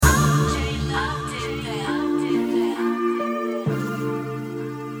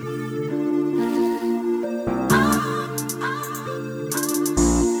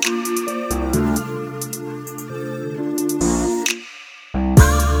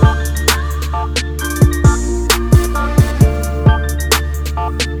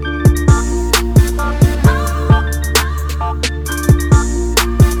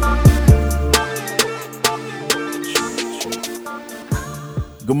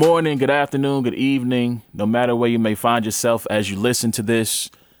morning, good afternoon, good evening, no matter where you may find yourself as you listen to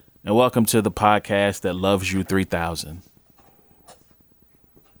this, and welcome to the podcast that loves you 3000.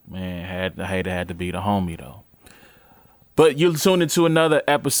 Man, I had to be the homie though. But you're tuned into another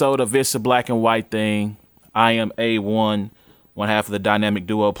episode of It's a Black and White Thing. I am A1, one half of the dynamic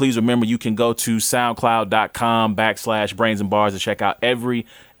duo. Please remember you can go to soundcloud.com/brains and bars to check out every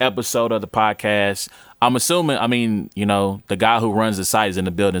episode of the podcast. I'm assuming, the guy who runs the site is in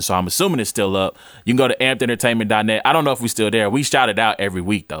the building, so I'm assuming it's still up. You can go to amped-entertainment.net. I don't know if we're still there. We shout it out every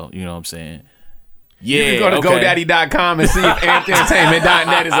week, though. You know what I'm saying? Yeah, you can go to GoDaddy.com and see if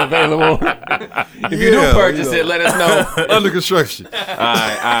amped-entertainment.net is available. If you do purchase it, let us know. Under construction. All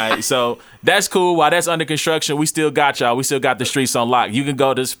right. So that's cool. While that's under construction, we still got y'all. We still got the streets on lock. You can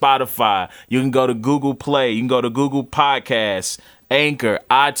go to Spotify. You can go to Google Play. You can go to Google Podcasts, Anchor,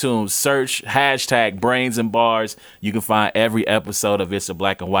 iTunes, search #Brains and Bars. You can find every episode of It's a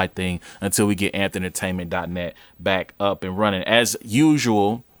Black and White Thing until we get amped-entertainment.net back up and running. As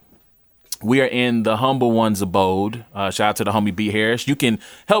usual, we are in the Humble One's abode. Shout out to the homie B Harris. You can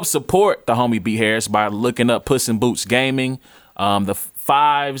help support the homie B Harris by looking up Puss in Boots Gaming. The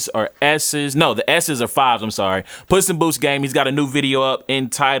fives are S's. No, the S's are fives. I'm sorry. Puss in Boots Game. He's got a new video up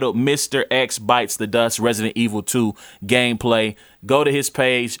entitled Mr. X Bites the Dust Resident Evil 2 gameplay. Go to his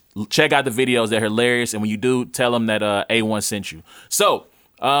page. Check out the videos. They're hilarious. And when you do, tell him that A1 sent you. So,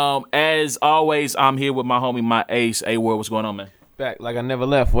 as always, I'm here with my homie, my ace. A-Word, what's going on, man? Back like I never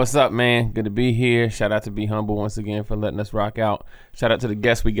left. What's up, man? Good to be here. Shout out to Be Humble once again for letting us rock out. Shout out to the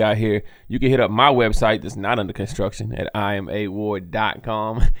guests we got here. You can hit up my website that's not under construction at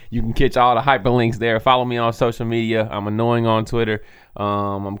iamaward.com. You can catch all the hyperlinks there. Follow me on social media. I'm annoying on Twitter.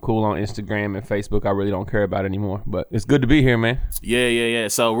 I'm cool on Instagram and Facebook. I really don't care about it anymore, but it's good to be here, man. Yeah.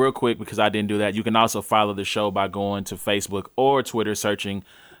 So real quick, because I didn't do that, you can also follow the show by going to Facebook or Twitter, searching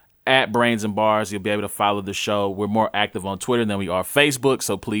at Brains and Bars. You'll be able to follow the show. We're more active on Twitter than we are Facebook,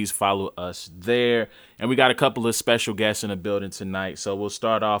 so please follow us there. And we got a couple of special guests in the building tonight. So we'll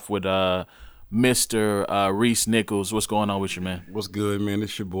start off with Mr. Reese Nichols. What's going on with you, man? What's good, man?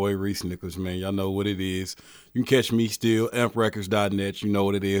 It's your boy Reese Nichols, man. Y'all know what it is. You can catch me still, amprecords.net. You know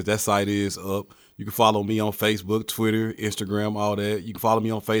what it is. That site is up. You can follow me on Facebook, Twitter, Instagram, all that. You can follow me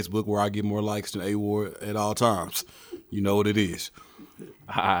on Facebook where I get more likes than A-Ward at all times. You know what it is.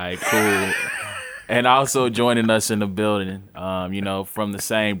 All right, cool. And also joining us in the building, from the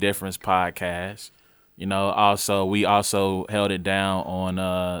Same Difference podcast. We also held it down on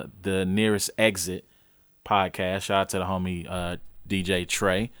the Nearest Exit podcast. Shout out to the homie DJ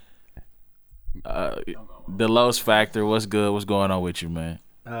Trey. The Los Factor, what's good? What's going on with you, man?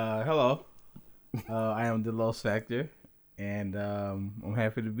 Hello. I am the Los Factor, and I'm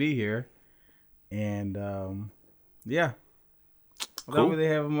happy to be here. And I don't really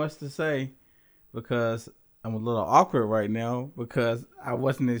have much to say because I'm a little awkward right now because I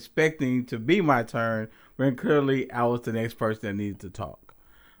wasn't expecting to be my turn when clearly I was the next person that needed to talk.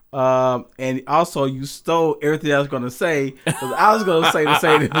 And also you stole everything I was going to say because I was going to say the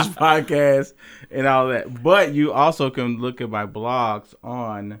same in this podcast and all that. But you also can look at my blogs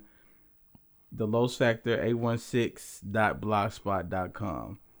on the Los Factor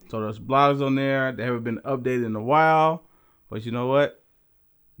A16.blogspot.com. So there's blogs on there. They haven't been updated in a while. But you know what?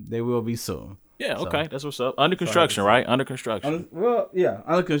 They will be soon. Yeah, okay. That's what's up. Under construction, right? Under construction.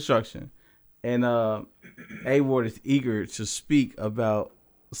 Under construction. And A-Ward is eager to speak about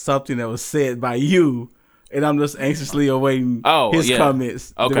something that was said by you. And I'm just anxiously awaiting his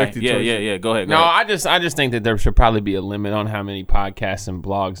comments. Okay, yeah. Go ahead. I just think that there should probably be a limit on how many podcasts and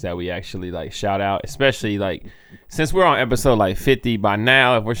blogs that we actually shout out, especially since we're on episode 50 by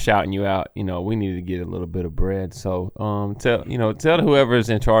now. If we're shouting you out, we need to get a little bit of bread. So tell whoever's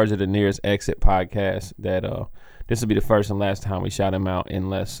in charge of the Nearest Exit podcast that this will be the first and last time we shout him out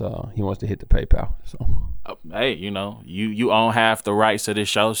unless he wants to hit the PayPal. So hey, you own half the rights to this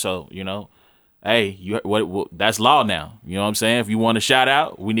show, so hey, what that's law now. You know what I'm saying? If you want to shout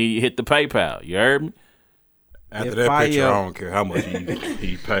out, we need you to hit the PayPal. You heard me? After that picture, I don't care how much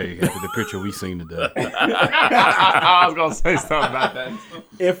he paid. After the picture we seen today. I was going to say something about that.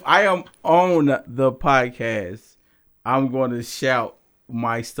 If I am on the podcast, I'm going to shout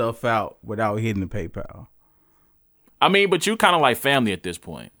my stuff out without hitting the PayPal. But you kind of like family at this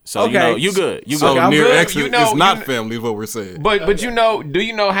point. So, you good. You so good. Near Exit is not family is what we're saying. But do you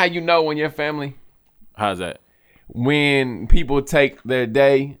know how you know when you're family? How's that? When people take their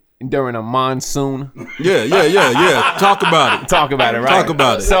day during a monsoon. Yeah. Talk about it. Talk about it, right? Talk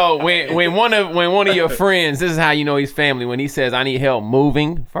about it. So when one of your friends, this is how you know he's family. When he says, "I need help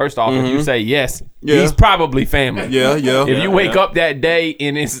moving," first off, if you say yes, he's probably family. Yeah. If you wake up that day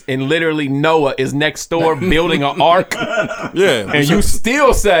and literally Noah is next door building an ark, and you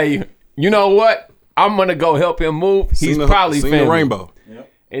still say, "You know what? I'm gonna go help him move." He's probably seen family. the rainbow.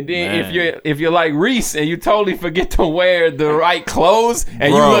 And then if you're like Reese and you totally forget to wear the right clothes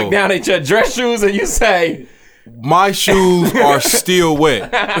and you look down at your dress shoes and you say, my shoes are still wet.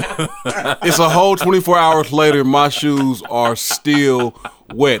 It's a whole 24 hours later, my shoes are still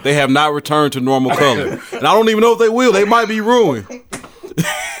wet. They have not returned to normal color. And I don't even know if they will. They might be ruined.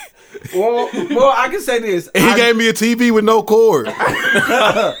 Well, I can say this. He gave me a TV with no cord.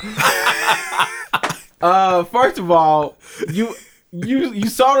 First of all, you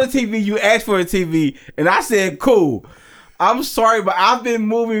saw the TV, you asked for a TV, and I said, cool. I'm sorry, but I've been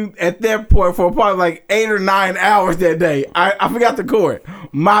moving at that point for probably like 8 or 9 hours that day. I forgot the cord.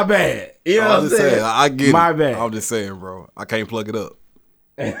 My bad. You know what I'm saying? I get My it. bad. I'm just saying, bro. I can't plug it up.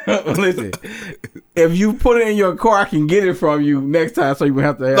 Listen, if you put it in your car, I can get it from you next time, so you won't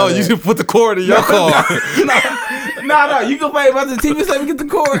have to have No, that. you should put the cord in your car. No. You can play about the TV, so let me get the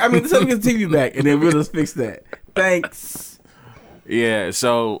cord. Let me get the TV back, and then we'll just fix that. Thanks. Yeah,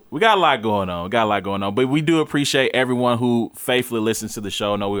 so we got a lot going on. But we do appreciate everyone who faithfully listens to the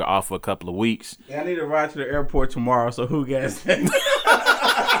show. I know we were off for a couple of weeks. Yeah, I need to ride to the airport tomorrow, so who gets that?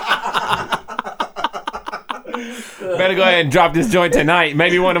 better go ahead and drop this joint tonight.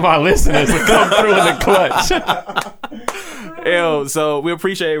 Maybe one of our listeners will come through in the clutch. Yo, so we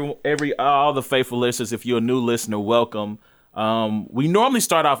appreciate all the faithful listeners. If you're a new listener, welcome. We normally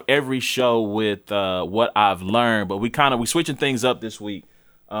start off every show with what I've learned, but we switching things up this week.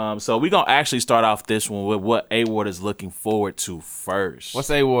 So we're gonna actually start off this one with what A Ward is looking forward to first. What's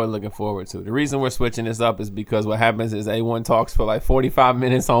A Ward looking forward to? The reason we're switching this up is because what happens is A1 talks for like 45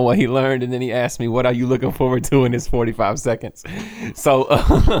 minutes on what he learned, and then he asks me, "What are you looking forward to in his 45 seconds?" So,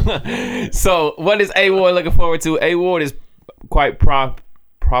 so what is A Ward looking forward to? A Ward is quite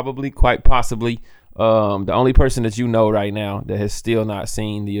possibly the only person that you know right now that has still not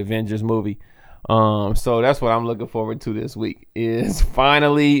seen the Avengers movie. So that's what I'm looking forward to this week, is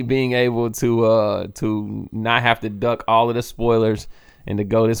finally being able to not have to duck all of the spoilers and to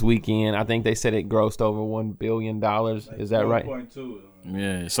go this weekend. I think they said it grossed over $1 billion. Is that right? 1.2.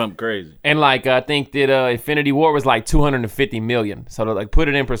 Yeah, something crazy. And like I think that Infinity War was like $250 million. So to like put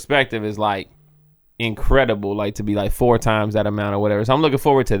it in perspective is like incredible, like to be like 4 times that amount or whatever. So I'm looking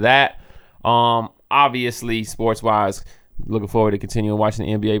forward to that. Obviously, sports wise, looking forward to continuing watching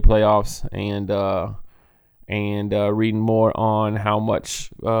the NBA playoffs and reading more on how much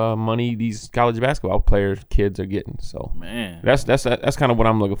money these college basketball kids are getting. So man, that's kind of what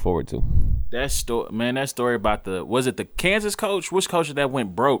I'm looking forward to. That story about was it the Kansas coach? Which coach that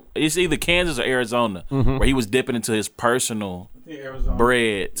went broke? It's either Kansas or Arizona, where he was dipping into his personal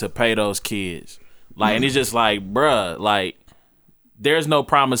bread to pay those kids. Like, and it's just like, bruh, like, there's no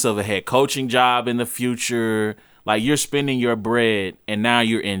promise of a head coaching job in the future. Like, you're spending your bread and now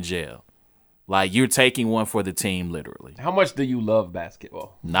you're in jail. Like, you're taking one for the team, literally. How much do you love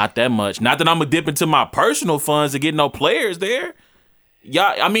basketball? Not that much. Not that I'm gonna dip into my personal funds to get no players there.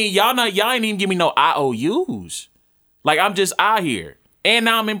 Y'all ain't even give me no IOUs. Like, I'm just out here. And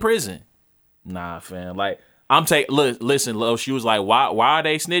now I'm in prison. Nah, fam. Like, listen, Lo, she was like, why are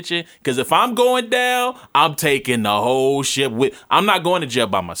they snitching? Because if I'm going down, I'm taking the whole ship with. I'm not going to jail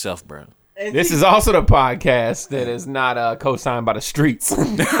by myself, bro. This is also the podcast that is not co-signed by the streets. So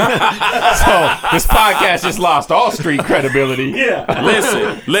this podcast just lost all street credibility. Yeah.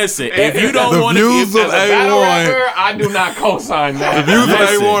 Listen. If you don't want to views of A1, I do not co-sign that. the views of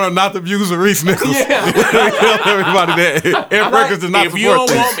A1 are not the views of Reese Nichols. Yeah. Tell everybody that. F Records does not support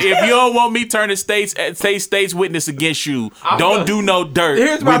this. If you don't want me turning state's witness against you, don't do no dirt.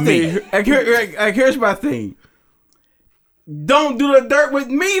 Here's my with thing. Me. Here's my thing. Don't do the dirt with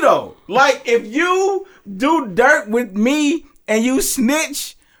me though. Like, if you do dirt with me and you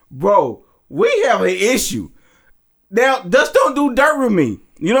snitch, bro, we have an issue. Now, just don't do dirt with me.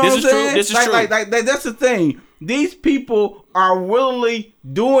 You know what I'm saying? This is true. Like, that's the thing. These people are willingly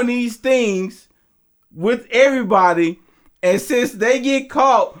doing these things with everybody, and since they get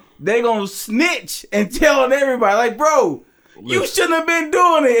caught, they gonna snitch and tell everybody. Like, bro, you shouldn't have been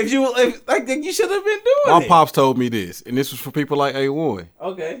doing it. You should have been doing it. My pops told me this, and this was for people like A1.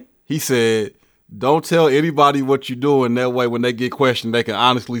 Okay. He said, don't tell anybody what you're doing. That way, when they get questioned, they can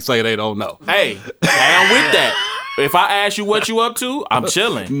honestly say they don't know. Hey, I'm with that. If I ask you what you up to, I'm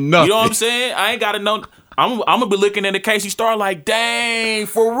chilling. Nothing. You know what I'm saying? I ain't got to know. I'm gonna be looking at the Casey Star like, dang,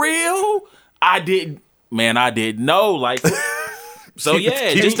 for real? I didn't know. Like, so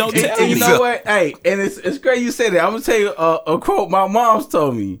yeah, just don't tell And me. you know what? Hey, and it's great you say that. I'm gonna tell you a quote my mom's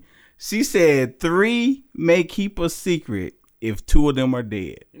told me. She said, 3 may keep a secret if 2 of them are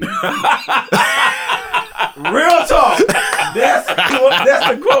dead. Real talk. That's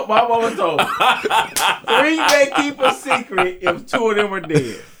the quote my mama told me. 3 may keep a secret if 2 of them are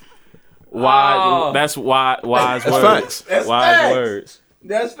dead. Wise. That's wise words. facts. That's wise facts. words.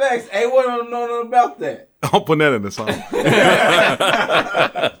 That's facts. Ain't one don't know nothing about that. I'm putting that in the song.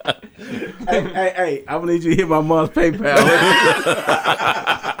 Hey, I'm gonna need you to hit my mom's PayPal.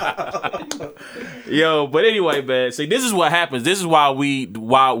 Yo, but anyway, man. See, this is what happens. This is why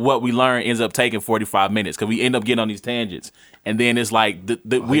what we learn ends up taking 45 minutes because we end up getting on these tangents, and then it's like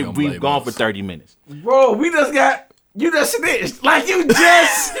we've gone for 30 minutes. Bro, you just snitched. Like you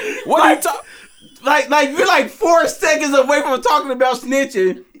just What are you talking? like you're like 4 seconds away from talking about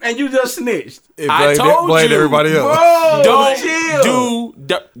snitching, and you just snitched. I told blame you. everybody else. Bro, Don't chill.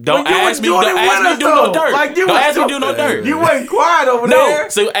 don't But you ask was me. doing Don't it ask me with to do us, no though. dirt. Like, you Don't was ask me to do doing- no dirt. You wasn't quiet over No, there.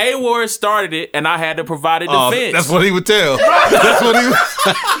 so A Ward started it, and I had to provide a defense. That's what he would tell. That's what he would.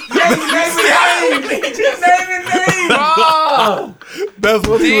 Yeah, you name it name. Just name it name. Oh, That's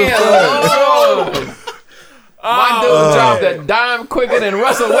what he would damn. say. Oh. My dude dropped a dime quicker than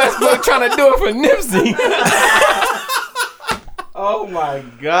Russell Westbrook trying to do it for Nipsey. Oh my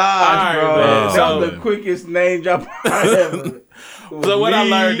gosh, All right, bro. man. That So- was the quickest name drop I ever. So what I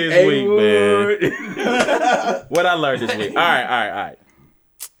learned this week, man. man. What I learned this week. All right.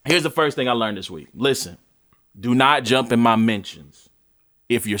 Here's the first thing I learned this week. Listen, do not jump in my mentions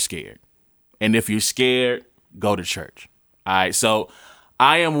if you're scared. And if you're scared, go to church. All right. So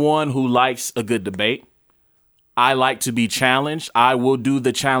I am one who likes a good debate. I like to be challenged. I will do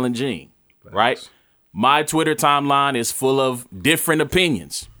the challenging, right? My Twitter timeline is full of different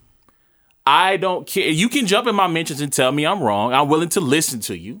opinions. I don't care. You can jump in my mentions and tell me I'm wrong. I'm willing to listen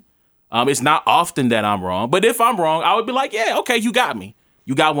to you. It's not often that I'm wrong, but if I'm wrong, I would be like, yeah, okay, you got me.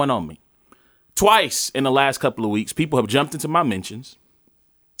 You got one on me. Twice in the last couple of weeks, people have jumped into my mentions,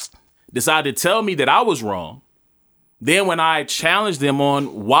 decided to tell me that I was wrong. Then when I challenged them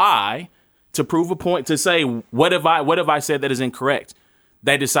on why, to prove a point, to say, what have I said that is incorrect?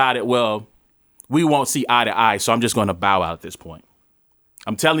 They decided, well, we won't see eye to eye, so I'm just going to bow out at this point.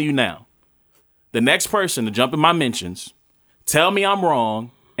 I'm telling you now, the next person to jump in my mentions, tell me I'm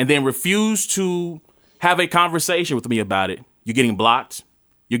wrong, and then refuse to have a conversation with me about it, you're getting blocked,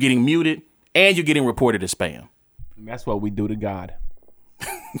 you're getting muted, and you're getting reported as spam. That's what we do to God.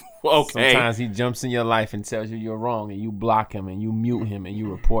 Okay. Sometimes he jumps in your life and tells you you're wrong, and you block him, and you mute him, and you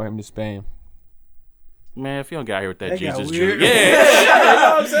report him to spam. Man, if you don't get out here with that That got Jesus weird. Jew. Yeah. You know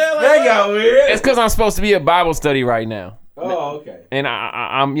what I'm saying? Like, That got weird. It's because I'm supposed to be at Bible study right now. Oh, okay. And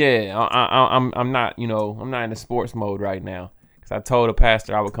I'm not, I'm not in the sports mode right now. Because I told the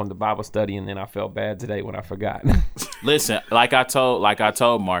pastor I would come to Bible study, and then I felt bad today when I forgot. Listen, like I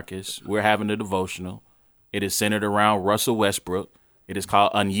told Marcus, we're having a devotional. It is centered around Russell Westbrook. It is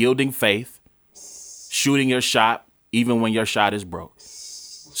called Unyielding Faith, shooting your shot even when your shot is broke.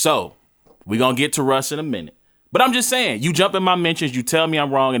 So we're going to get to Russ in a minute. But I'm just saying, you jump in my mentions, you tell me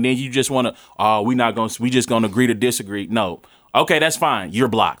I'm wrong, and then you just want to, we just going to agree to disagree. No. Okay, that's fine. You're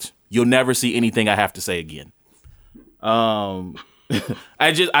blocked. You'll never see anything I have to say again. I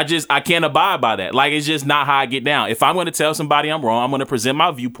can't abide by that. Like, it's just not how I get down. If I'm going to tell somebody I'm wrong, I'm going to present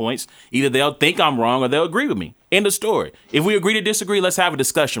my viewpoints. Either they'll think I'm wrong or they'll agree with me. End of story. If we agree to disagree, let's have a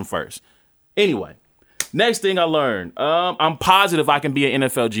discussion first. Anyway, next thing I learned, I'm positive I can be an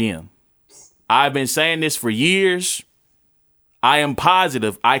NFL GM. I've been saying this for years. I am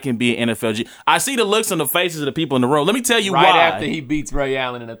positive I can be an NFL GM. I see the looks on the faces of the people in the room. Let me tell you right why. after he beats Ray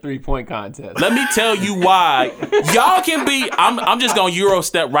Allen in a 3-point contest. Let me tell you why. Y'all can be. I'm just gonna Euro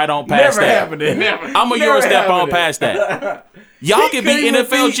step right on past Never that. happened. Never. I'm gonna Euro step on past that. Y'all can be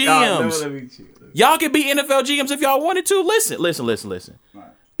NFL GMs. Y'all can be NFL GMs if y'all wanted to. Listen.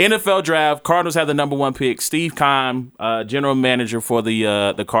 NFL draft. Cardinals have the number 1 pick. Steve Keim, general manager for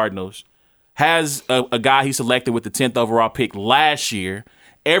the Cardinals, has a guy he selected with the 10th overall pick last year.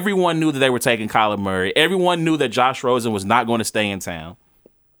 Everyone knew that they were taking Kyler Murray. Everyone knew that Josh Rosen was not going to stay in town.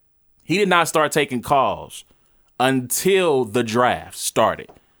 He did not start taking calls until the draft started.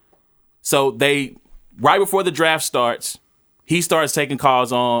 So right before the draft starts, he starts taking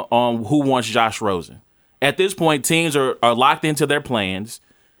calls on who wants Josh Rosen. At this point, teams are locked into their plans.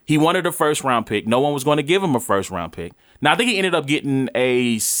 He wanted a first-round pick. No one was going to give him a first-round pick. Now, I think he ended up getting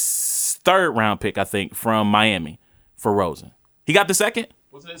a third-round pick, I think, from Miami for Rosen. He got the second?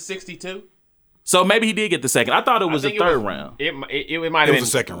 Was it 62? So maybe he did get the second. I thought it was the third round. It might have It been was the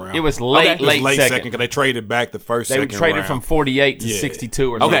second round. It was late, It was late second. second because they traded back the first. They second traded round. from 48 to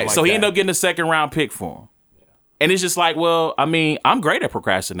 62 or something. Okay, like so he that. ended up getting a second round pick for him. And it's just like, well, I mean, I'm great at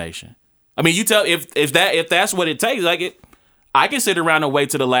procrastination. I mean, you tell if that's what it takes, I can sit around and wait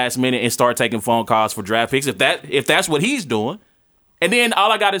to the last minute and start taking phone calls for draft picks if that's what he's doing. And then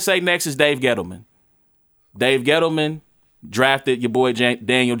all I got to say next is Dave Gettleman. Dave Gettleman drafted your boy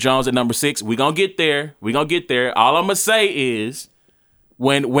Daniel Jones at number 6. We're going to get there. All I'm going to say is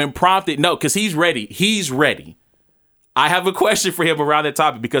when prompted, no, because he's ready. He's ready. I have a question for him around that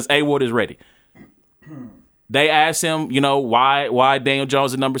topic because A-Ward is ready. They asked him, why Daniel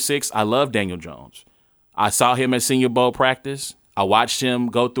Jones at number 6? I love Daniel Jones. I saw him at Senior Bowl practice. I watched him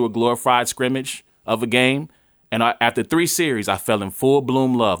go through a glorified scrimmage of a game. And after 3 series, I fell in full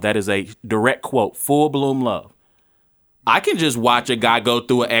bloom love. That is a direct quote, full bloom love. I can just watch a guy go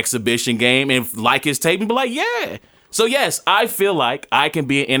through an exhibition game and like his tape and be like, yeah. So, yes, I feel like I can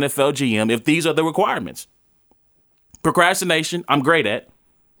be an NFL GM if these are the requirements. Procrastination, I'm great at.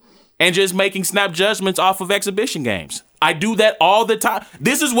 And just making snap judgments off of exhibition games. I do that all the time.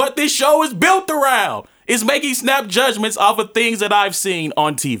 This is what this show is built around. Is making snap judgments off of things that I've seen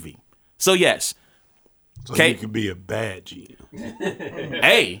on TV. So, yes. So you could be a bad GM.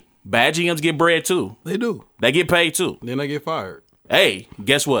 Hey, bad GMs get bread too. They do. They get paid too. Then they get fired. Hey,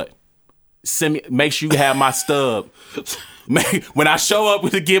 guess what? Make sure you have my stub. When I show up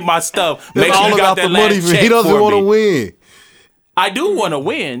to get my stuff, make sure you got that last check. He doesn't want to win. I do want to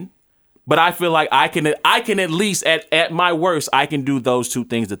win, but I feel like I can at least at my worst I can do those 2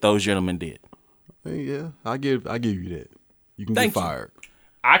 things that those gentlemen did. Hey, yeah, I give you that. You can Thank get you. fired.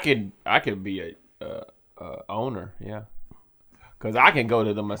 I could be a owner, yeah. Because I can go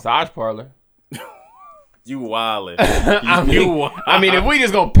to the massage parlor. You wildin'. I mean, if we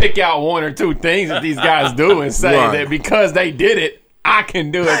just gonna pick out 1 or 2 things that these guys do and say Right. that because they did it, I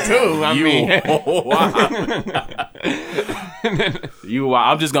can do it too. I mean,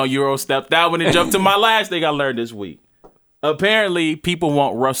 I'm just gonna Euro step that one and jump to my last thing I learned this week. Apparently, people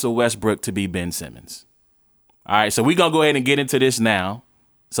want Russell Westbrook to be Ben Simmons. All right, so we're gonna go ahead and get into this now,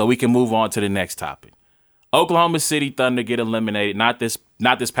 so we can move on to the next topic. Oklahoma City Thunder get eliminated not this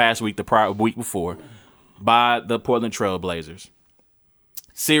past week, the prior week before, by the Portland Trail Blazers.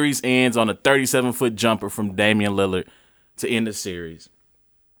 Series ends on a 37-foot jumper from Damian Lillard to end the series.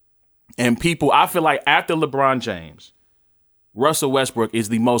 And people, I feel like after LeBron James, Russell Westbrook is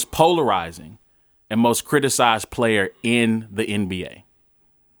the most polarizing and most criticized player in the NBA.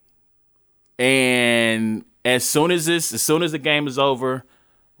 And as soon as the game is over,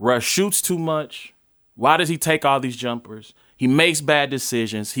 Russ shoots too much. Why does he take all these jumpers? He makes bad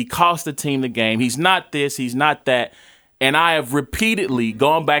decisions. He costs the team the game. He's not this. He's not that. And I have repeatedly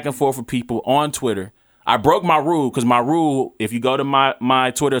gone back and forth with people on Twitter. I broke my rule because my rule, if you go to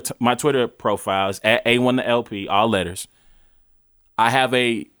my Twitter profile, is at A1LP, all letters. I have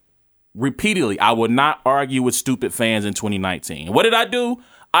repeatedly, I will not argue with stupid fans in 2019. What did I do?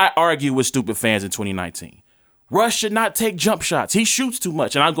 I argue with stupid fans in 2019. Russ should not take jump shots. He shoots too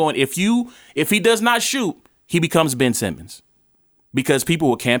much. And I'm going, if he does not shoot, he becomes Ben Simmons. Because people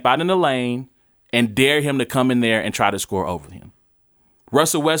will camp out in the lane and dare him to come in there and try to score over him.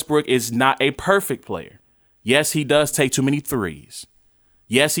 Russell Westbrook is not a perfect player. Yes, he does take too many threes.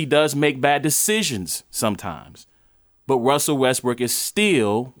 Yes, he does make bad decisions sometimes. But Russell Westbrook is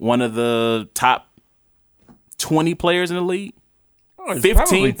still one of the top 20 players in the league.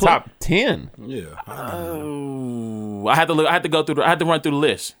 15 top 10. Yeah. I had to run through the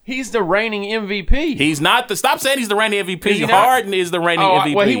list. He's the reigning MVP. He's not stop saying he's the reigning Is MVP. he not? Harden is the reigning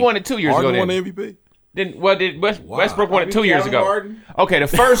MVP. Well, he won it 2 years Harden ago. won Then. the MVP. Westbrook won it 2 years ago. Harden? Okay, the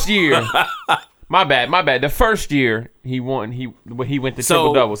first year. My bad. The first year he won. He went to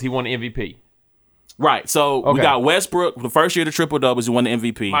triple doubles. He won the MVP. Right. So we Okay. got Westbrook. The first year the triple doubles, he won the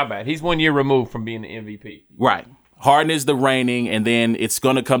MVP. My bad. He's 1 year removed from being the MVP. Right. Harden is the reigning, and then it's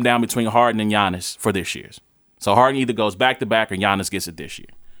going to come down between Harden and Giannis for this year's. So Harden either goes back to back or Giannis gets it this year.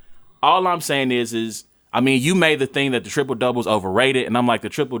 All I'm saying is you made the thing that the triple double's overrated, and I'm like, the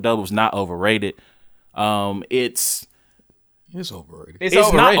triple double's not overrated. It's overrated.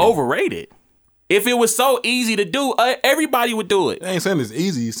 It's not overrated. If it was so easy to do, everybody would do it. I ain't saying it's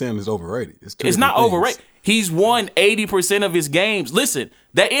easy. He's saying it's overrated. It's not overrated. He's won 80% of his games. Listen,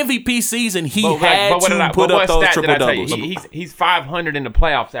 that MVP season, he had to put up those triple doubles. He's 500 in the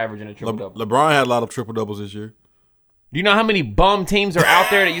playoffs averaging a triple double. LeBron had a lot of triple doubles this year. Do you know how many bum teams are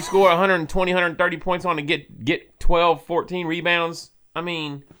out there that you score 120, 130 points on to get 12, 14 rebounds? I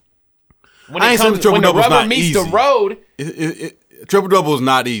mean, when I ain't saying the when the triple-double's rubber not meets easy. the road, Triple double is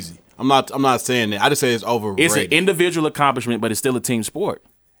not easy. I'm not saying that. I just say it's overrated. It's an individual accomplishment, but it's still a team sport.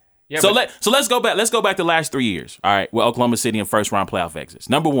 Yeah, So let's go back. Let's go back the last 3 years. All right, with Oklahoma City in first round playoff exits.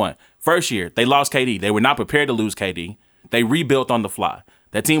 Number one, first year they lost KD. They were not prepared to lose KD. They rebuilt on the fly.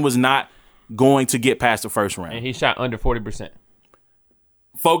 That team was not going to get past the first round. And he shot under 40%.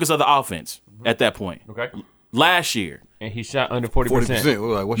 Focus of the offense at that point. Okay. Last year, And he shot under 40%. 40%.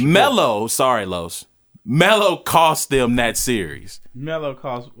 We're like, what's your Melo. Sorry, Los. Melo cost them that series. Melo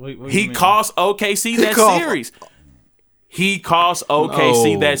cost. What do you He mean? cost OKC that cost- series. He cost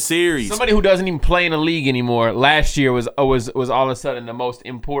OKC No. that series. Somebody who doesn't even play in the league anymore last year was all of a sudden the most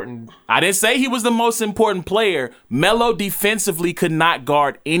important. I didn't say he was the most important player. Melo defensively could not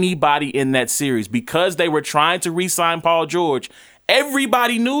guard anybody in that series because they were trying to re-sign Paul George.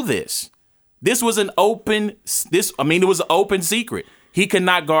 Everybody knew this. This was it was an open secret. He could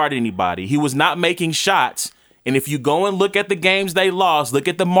not guard anybody. He was not making shots. And if you go and look at the games they lost, look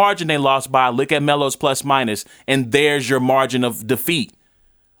at the margin they lost by, look at Melo's plus minus, and there's your margin of defeat.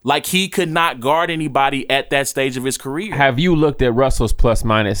 Like, he could not guard anybody at that stage of his career. Have you looked at Russell's plus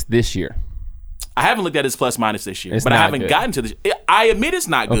minus this year? I haven't looked at his plus minus this year, It's but I not haven't good. gotten to this. I admit it's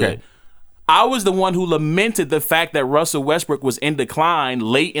not good. Okay. I was the one who lamented the fact that Russell Westbrook was in decline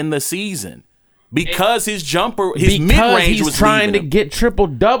late in the season because his mid-range he's was trying to leaving him. get triple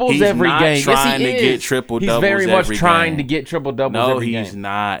doubles He's every not game. trying yes, he to is. get triple He's doubles very much every trying game. to get triple doubles No, every game. he's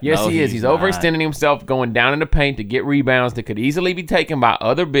not. Yes, No, he is. he's He's not. overextending himself, going down in the paint to get rebounds that could easily be taken by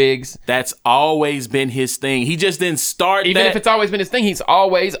other bigs. That's always been his thing. He just didn't start Even that if it's always been his thing, he's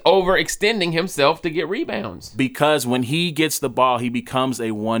always overextending himself to get rebounds. because when he gets the ball, he becomes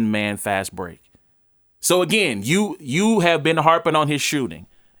a one-man fast break. So again, you have been harping on his shooting.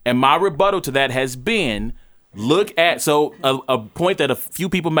 And my rebuttal to that has been, look at a point that a few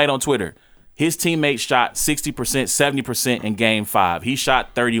people made on Twitter. His teammates shot 60%, 70% in game 5. He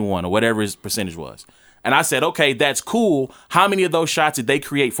shot 31 or whatever his percentage was. And I said, okay, that's cool. How many of those shots did they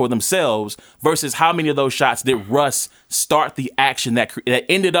create for themselves versus how many of those shots did Russ start the action that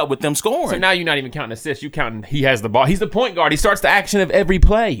ended up with them scoring? So now you're not even counting assists. You're counting he has the ball. He's the point guard. He starts the action of every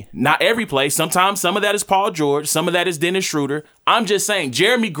play. Not every play. Sometimes some of that is Paul George. Some of that is Dennis Schroeder. I'm just saying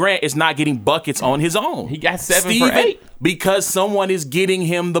Jeremy Grant is not getting buckets on his own. He got 7 for 8. Because someone is getting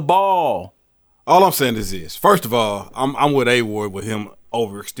him the ball. All I'm saying is this. First of all, I'm with A-Ward with him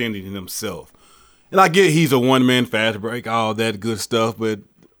overextending himself. And I get he's a one-man fast break, all that good stuff, but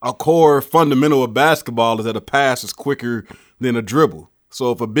a core fundamental of basketball is that a pass is quicker than a dribble.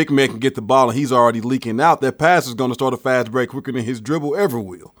 So if a big man can get the ball and he's already leaking out, that pass is going to start a fast break quicker than his dribble ever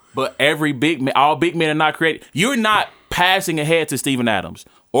will. But all big men are not creative. You're not passing ahead to Steven Adams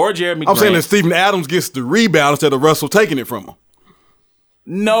or Jeremy I'm Grant. saying that Steven Adams gets the rebound instead of Russell taking it from him.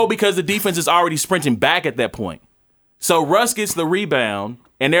 No, because the defense is already sprinting back at that point. So Russ gets the rebound,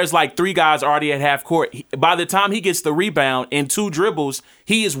 and there's like 3 guys already at half court. By the time he gets the rebound in 2 dribbles,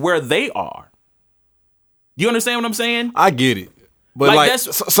 he is where they are. You understand what I'm saying? I get it. But Like, like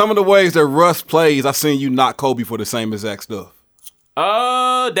that's- some of the ways that Russ plays, I seen you knock Kobe for the same exact stuff.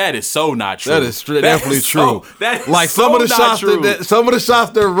 That is so not true. That is definitely true. That is like some so of the not shots true.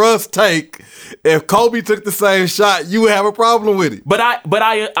 that Russ take, if Kobe took the same shot, you would have a problem with it. But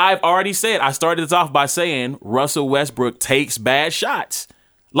I've already said, I started this off by saying Russell Westbrook takes bad shots.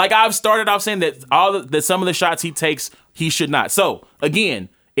 Like I've started off saying that some of the shots he takes, he should not. So again,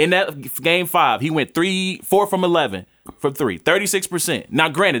 in that game 5, he went 4 from 11 from 3, 36%. Now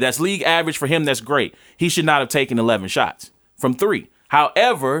granted, that's league average for him. That's great. He should not have taken 11 shots from 3.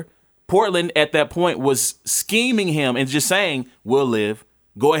 However, Portland at that point was scheming him and just saying, we'll live.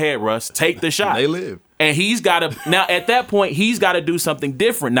 Go ahead, Russ. Take the shot. They live. And he's got to, now at that point, he's got to do something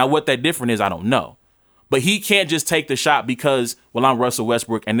different. Now, what that different is, I don't know. But he can't just take the shot because, well, I'm Russell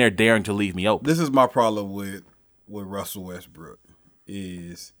Westbrook and they're daring to leave me open. This is my problem with Russell Westbrook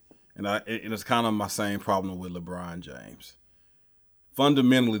is, and it's kind of my same problem with LeBron James.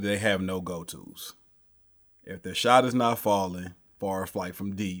 Fundamentally, they have no go-tos. If their shot is not falling, far flight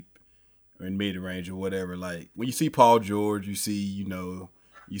from deep or in mid-range or whatever, like when you see Paul George, you see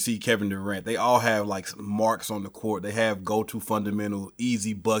Kevin Durant, they all have like marks on the court. They have go-to fundamental,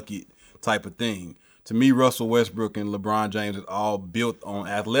 easy bucket type of thing. To me, Russell Westbrook and LeBron James is all built on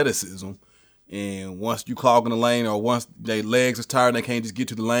athleticism. And once you clog in the lane or once their legs are tired and they can't just get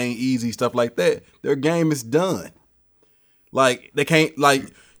to the lane easy, stuff like that, their game is done. Like they can't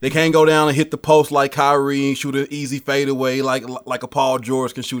go down and hit the post like Kyrie and shoot an easy fadeaway like a Paul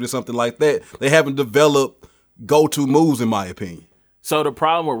George can shoot or something like that. They haven't developed go-to moves, in my opinion. So the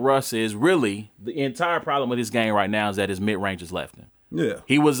problem with Russ is really the entire problem with his game right now is that his mid-range is left him. Yeah.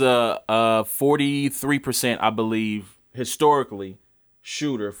 He was 43%, I believe, historically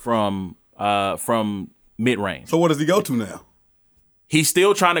shooter from mid range. So what does he go to now? He's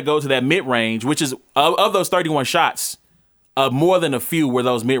still trying to go to that mid range, which is of those 31 shots, more than a few were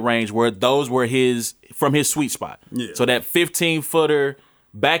those mid range where those were from his sweet spot. Yeah. So that 15-footer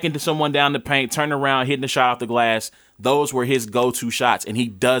back into someone down the paint, turning around, hitting the shot off the glass. Those were his go-to shots, and he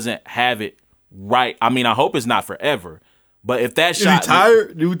doesn't have it right. I mean, I hope it's not forever, but if that Is shot, he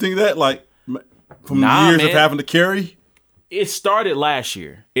tired? Do you think that from Nah, years man. of having to carry? it started last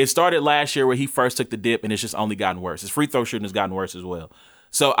year. It started last year where he first took the dip, and it's just only gotten worse. His free throw shooting has gotten worse as well.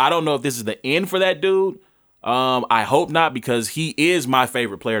 So I don't know if this is the end for that dude. I hope not, because he is my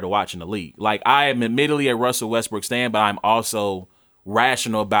favorite player to watch in the league. Like, I am admittedly a Russell Westbrook stan, but I'm also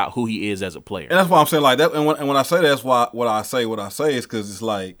rational about who he is as a player. And that's why I'm saying like that. And when I say that, that's why what I say is because it's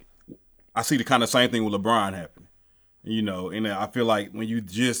like I see the kind of same thing with LeBron happening. You know, and I feel like when you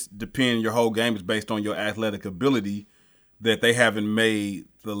just depend your whole game is based on your athletic ability, that they haven't made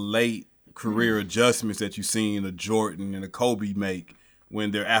the late career adjustments that you've seen a Jordan and a Kobe make when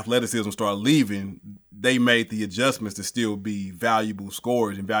their athleticism started leaving. They made the adjustments to still be valuable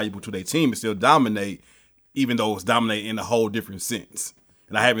scorers and valuable to their team and still dominate, even though it's dominating in a whole different sense.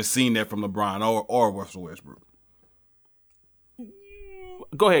 And I haven't seen that from LeBron or Russell Westbrook.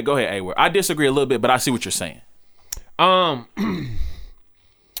 Go ahead, A-Word. I disagree a little bit, but I see what you're saying.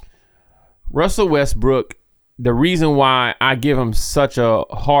 Russell Westbrook, the reason why I give him such a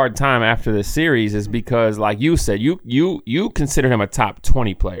hard time after the series is because, like you said, you consider him a top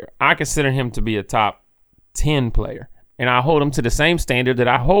 20 player. I consider him to be a top 10 player, and I hold him to the same standard that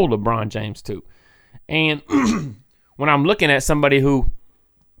I hold LeBron James to. And when I'm looking at somebody who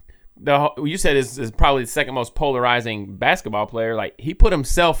you said is probably the second most polarizing basketball player, like, he put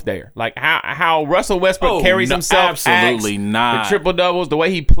himself there. Like how Russell Westbrook carries himself, absolutely not. The triple doubles, the way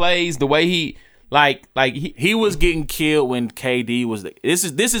he plays, the way he he was getting killed when KD was.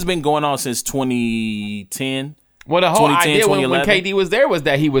 This has been going on since 2010. Well, the whole idea when KD was there was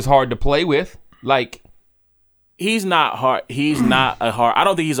that he was hard to play with. Like, he's not hard. He's not a hard. I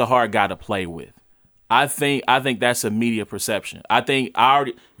don't think he's a hard guy to play with. I think that's a media perception. I think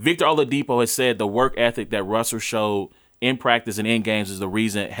Victor Oladipo has said the work ethic that Russell showed in practice and in games is the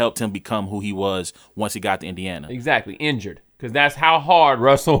reason it helped him become who he was once he got to Indiana. Exactly, injured. Because that's how hard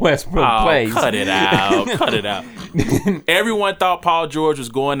Russell Westbrook plays. Cut it out. Cut it out. Everyone thought Paul George was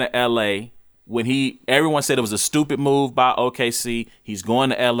going to L.A. Everyone said it was a stupid move by OKC. He's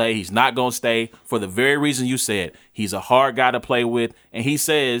going to L.A. He's not going to stay for the very reason you said. He's a hard guy to play with. And he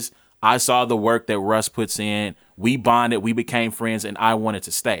says, I saw the work that Russ puts in. We bonded. We became friends, and I wanted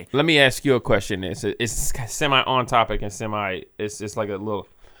to stay. Let me ask you a question. It's semi on topic and it's like a little.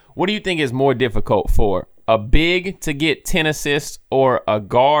 What do you think is more difficult for a big to get 10 assists or a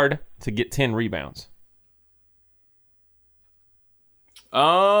guard to get 10 rebounds?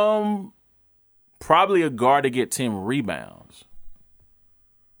 Probably a guard to get 10 rebounds.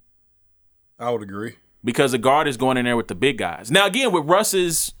 I would agree. Because the guard is going in there with the big guys. Now, again, with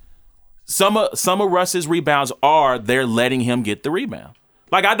Russ's, some of Russ's rebounds they're letting him get the rebound.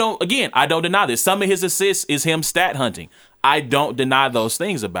 Like, I don't deny this. Some of his assists is him stat hunting. I don't deny those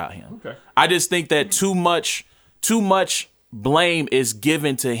things about him. Okay. I just think that too much blame is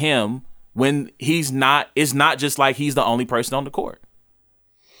given to him when it's not just like he's the only person on the court.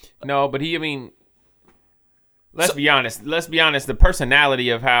 No, but let's be honest. The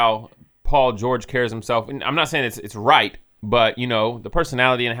personality of how Paul George carries himself, and I'm not saying it's right, but, the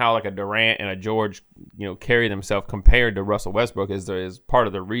personality and how, like, a Durant and a George, carry themselves compared to Russell Westbrook is part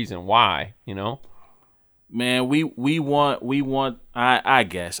of the reason why, Man, we want. I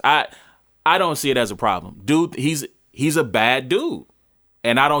guess I don't see it as a problem, dude. He's a bad dude,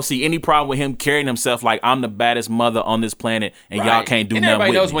 and I don't see any problem with him carrying himself like I'm the baddest mother on this planet, and right. Y'all can't do nothing with me.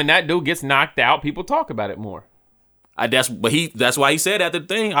 Everybody knows when that dude gets knocked out, people talk about it more. That's why he said at the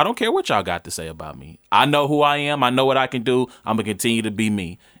thing, I don't care what y'all got to say about me. I know who I am. I know what I can do. I'm gonna continue to be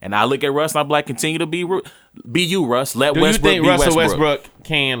me. And I look at Russ, and I'm like, continue to be you, Russ. Let Westbrook be Westbrook. Do you think Russell Westbrook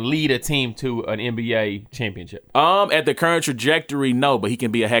can lead a team to an NBA championship? At the current trajectory, no, but he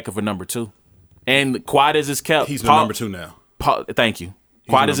can be a heck of a number 2. And quiet as it's kept, he's the number 2 now. Thank you.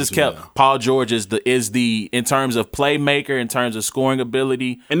 Quiet as it's kept, now. Paul George is the in terms of playmaker, in terms of scoring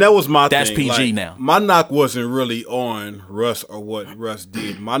ability, and that was that's thing. PG like, now. My knock wasn't really on Russ or what Russ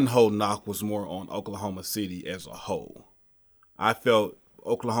did. My whole knock was more on Oklahoma City as a whole. I felt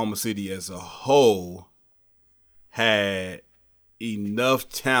Oklahoma City as a whole had enough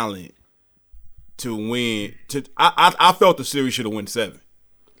talent to win. I felt the series should have won 7.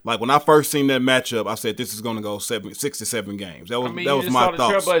 Like when I first seen that matchup, I said this is going to go 6 to 7 games. That was I mean, that you was just my saw the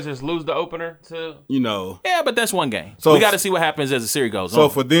thoughts. Trailblazers lose the opener to. Yeah, but that's one game. So- We got to see what happens as the series goes So on.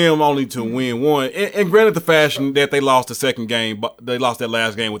 for them only to win one, and granted the fashion that they lost the second game, but they lost that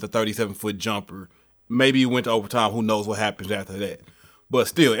last game with a 37-foot jumper. Maybe it went to overtime. Who knows what happens after that? But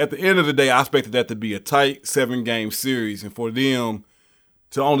still, at the end of the day, I expected that to be a tight 7-game series, and for them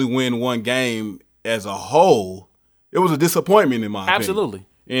to only win one game as a whole, it was a disappointment in my opinion. Absolutely.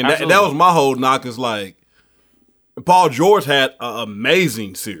 And Absolutely. that was my whole knock. Is like Paul George had an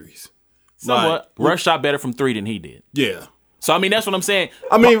amazing series. Somewhat. Like, Russ shot better from 3 than he did. yeah. So, I mean, that's what I'm saying.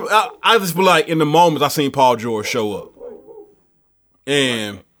 I mean, I just feel like in the moments I seen Paul George show up,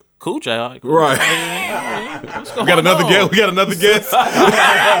 and Cool, J.R. right, we got another guest. We got another guest.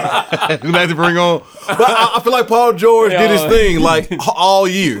 We like to bring on, but I feel like Paul George did his thing like all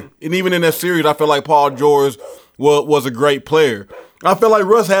year, and even in that series, I feel like Paul George was a great player. I feel like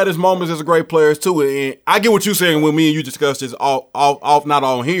Russ had his moments as a great player too, and I get what you're saying when me and you discussed this off not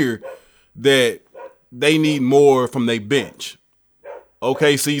on here, that they need more from their bench.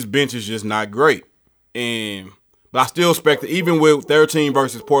 OKC's bench is just not great, but I still expect even with their team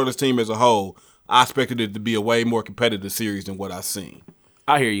versus Portland's team as a whole, I expected it to be a way more competitive series than what I've seen.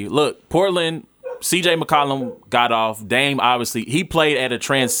 I hear you. Look, Portland, C.J. McCollum got off. Dame, obviously, he played at a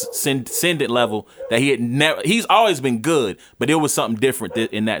transcendent level that he had never. He's always been good, but it was something different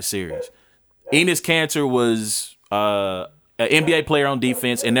in that series. Enes Kanter was an NBA player on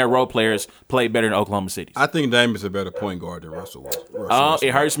defense, and their role players played better than Oklahoma City. I think Dame is a better point guard than Russell.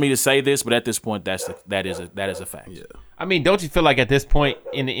 It hurts me to say this, but at this point, that is a fact. Yeah. I mean, don't you feel like at this point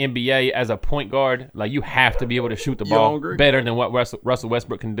in the NBA, as a point guard, like you have to be able to shoot the You don't ball agree? better than what Russell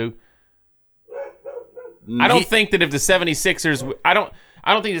Westbrook can do? I don't think that if the 76ers, I don't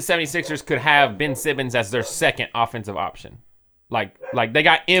think the 76ers could have Ben Simmons as their second offensive option. Like they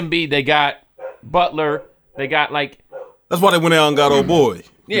got Embiid, they got Butler, they got like. That's why they went out and got old boy.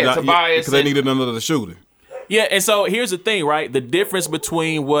 Yeah, Tobias. Because they needed another shooter. Yeah, and so here's the thing, right? The difference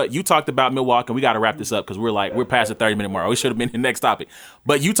between what you talked about Milwaukee, and we got to wrap this up because we're past the 30-minute mark. We should have been in the next topic.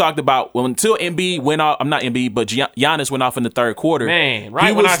 But you talked about until Embiid went off. I'm not Embiid, but Giannis went off in the third quarter. Man,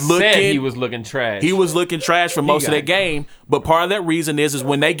 right when I said he was looking trash. He was looking trash for most of that game. But part of that reason is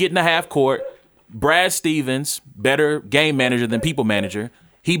when they get in the half court, Brad Stevens, better game manager than people manager,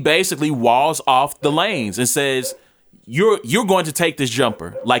 he basically walls off the lanes and says, You're going to take this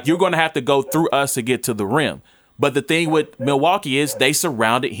jumper. Like, you're going to have to go through us to get to the rim. But the thing with Milwaukee is they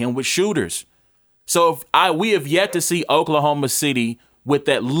surrounded him with shooters. So we have yet to see Oklahoma City with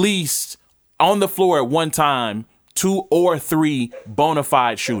at least on the floor at one time 2 or 3 bona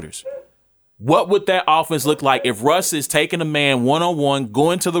fide shooters. What would that offense look like if Russ is taking a man one-on-one,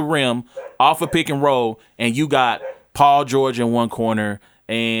 going to the rim, off a pick and roll, and you got Paul George in one corner,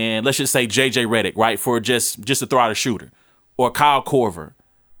 and let's just say J.J. Redick, right, for just to throw out a shooter, or Kyle Korver,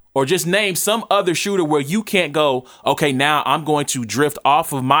 or just name some other shooter where you can't go, okay, now I'm going to drift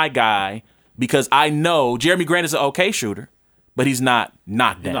off of my guy because I know Jeremy Grant is an okay shooter, but he's not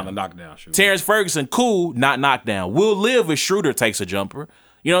knockdown. He's not a knockdown shooter. Terrence Ferguson, cool, not knockdown. Will live if Schroeder takes a jumper.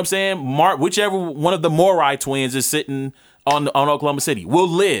 You know what I'm saying? Whichever one of the Morai twins is sitting on Oklahoma City will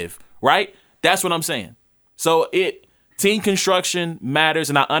live, right? That's what I'm saying. So team construction matters,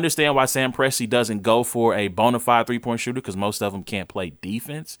 and I understand why Sam Presti doesn't go for a bona fide three-point shooter because most of them can't play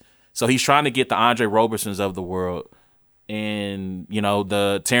defense. So he's trying to get the Andre Robersons of the world and,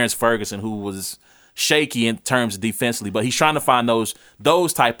 the Terrence Ferguson, who was shaky in terms of defensively, but he's trying to find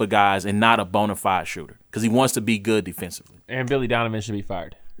those type of guys and not a bona fide shooter because he wants to be good defensively. And Billy Donovan should be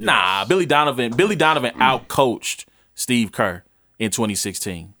fired. Nah, Billy Donovan outcoached Steve Kerr in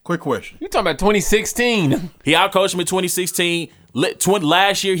 2016. Quick question. You talking about 2016? He outcoached him in 2016.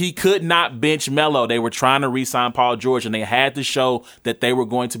 Last year, he could not bench Melo. They were trying to re-sign Paul George, and they had to show that they were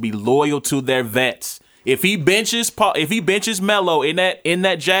going to be loyal to their vets. If he benches Melo in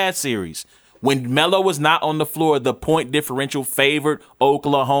that Jazz series, when Melo was not on the floor, the point differential favored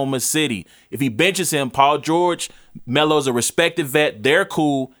Oklahoma City. If he benches him, Paul George, Melo's a respected vet. They're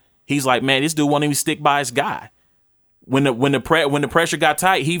cool. He's like, man, this dude won't even stick by his guy. When the pressure got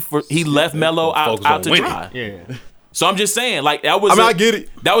tight, he left Melo out to dry. Yeah. So I'm just saying, like that was. I get it.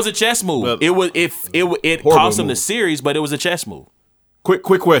 That was a chess move. But it cost him the series, but it was a chess move. Quick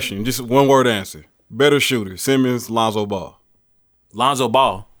question. Just one word answer. Better shooter: Simmons, Lonzo Ball. Lonzo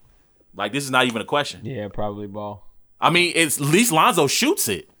Ball. Like, this is not even a question. Yeah, probably Ball. I mean, at least Lonzo shoots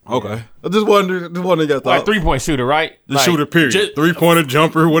it. Okay. I just wondered your thought. Like 3-point shooter, right? The shooter, period. 3-pointer,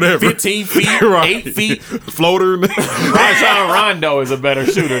 jumper, whatever. 15 feet, Right. 8 feet. Floater. Rajon Rondo is a better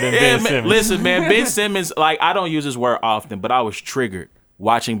shooter than Ben Simmons. Listen, man, Ben Simmons, like, I don't use this word often, but I was triggered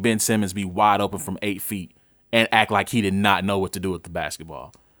watching Ben Simmons be wide open from 8 feet and act like he did not know what to do with the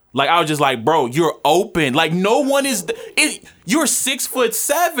basketball. Like, I was just like, bro, you're open. Like, no one is. You're 6'7",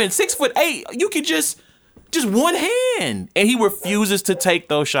 6'8". You can just one hand, and he refuses to take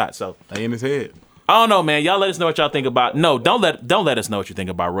those shots. So They in his head. I don't know, man. Y'all let us know what y'all think about. No, don't let us know what you think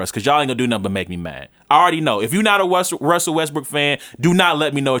about Russ, because y'all ain't gonna do nothing but make me mad. I already know. If you're not a Russell Westbrook fan, do not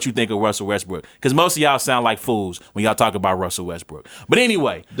let me know what you think of Russell Westbrook, because most of y'all sound like fools when y'all talk about Russell Westbrook. But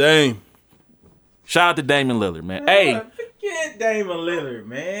anyway, Dang. shout out to Damian Lillard, man. Hey, forget Damian Lillard,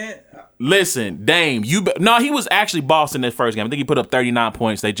 man. listen, Dame, he was actually bossed in that first game. I think he put up 39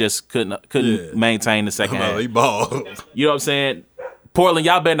 points. They just couldn't maintain the second half. He balled. You know what I'm saying? Portland,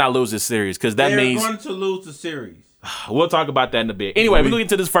 y'all better not lose this series, because that means they're going to lose the series. we'll talk about that in a bit. Anyway, we're going to get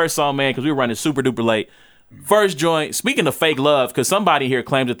to this first song, man, because we were running super duper late. First joint, speaking of fake love, because somebody here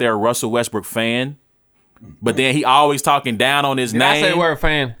claims that they're a Russell Westbrook fan, but then he always talking down on his Did name. I say we're a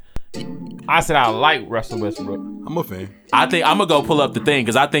fan? I said I like Russell Westbrook. I'm a fan. I think I'm going to go pull up the thing,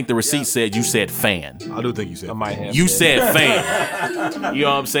 because I think the receipt said you said fan. I do think you said. I might have. You said fan. You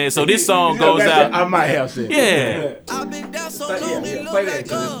know what I'm saying? So this song goes out. I might have said. Yeah. I've been down so Yeah, long, yeah, it look play like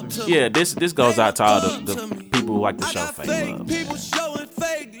that, up to me. Yeah, this goes out to all the people who like to I show got fake fake love. people showing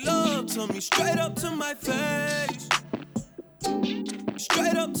fake love to me, straight up to my face.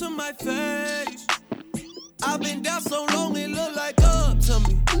 Straight up to my face. I've been down so long, it look like up to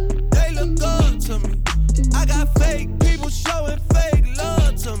me. They look up to me. I got fake people showing fake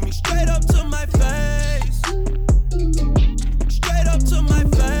love to me, straight up to my face. Straight up to my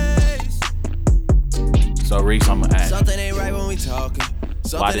face. So Reese, I'm gonna ask. Something ain't right when we talking.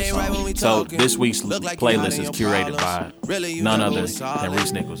 Why this song? So this week's playlist is curated by none other than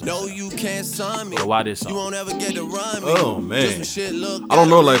Reese Nichols. No, you can't sign me. So why this You song? won't ever get to run me. Oh, man. Just when shit look I don't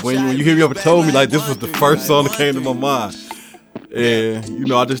know, like better, when you hit me up and told me like this was the first song that came to my mind. And you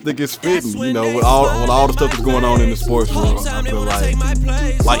know, I just think it's fitting. You know, with all the stuff that's going on in the sports world, I feel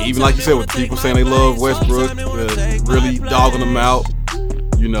like even like you said, with people saying they love Westbrook, really dogging them out.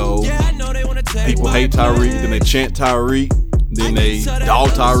 You know, people hate Tyreek, then they chant Tyreek, then they dog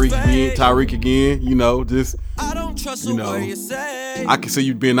Tyreek again. You know, just you know, I can see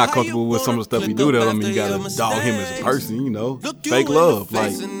you being not comfortable with some of the stuff he do. That I mean, you gotta dog him as a person. You know, fake love.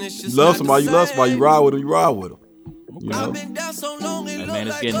 Like you love somebody, you ride with him, you ride with him. You know, Hey, man,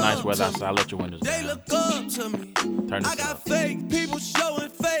 it's getting nice weather outside. Let your windows They down. look up to me. Turn I this got up. fake people showing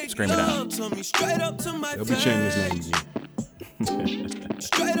fake Scream it out. love to me, straight up to my they'll be chanting his name again.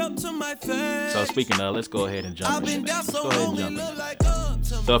 Straight up to my face. So speaking of, let's go ahead and jump I've in. been Man. down Let's so go ahead and long, it jump in. look like up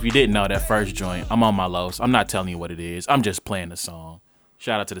to me. So if you didn't know, that first joint, I'm on my lows. I'm not telling you what it is. I'm just playing the song.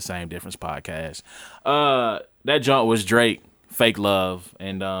 Shout out to the Same Difference podcast. That joint was Drake, Fake Love,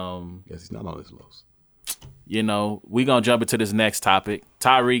 and Yes, he's not on his lows. you know, we gonna jump into this next topic.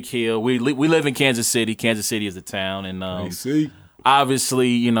 Tyreek Hill. We live in Kansas City. Kansas City is the town, and see, obviously,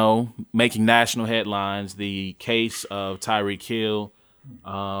 you know, making national headlines. The case of Tyreek Hill.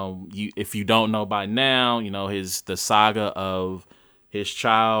 If you don't know by now, you know the saga of his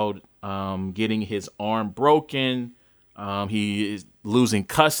child getting his arm broken. He is losing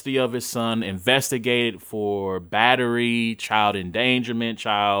custody of his son. Investigated for battery, child endangerment,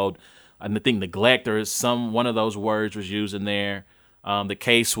 I think neglect, or one of those words was used in there. The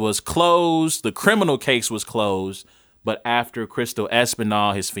case was closed. The criminal case was closed. But after Crystal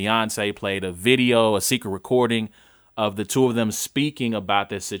Espinal, his fiance, played a secret recording of the two of them speaking about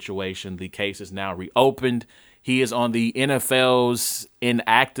this situation, the case is now reopened. He is on the NFL's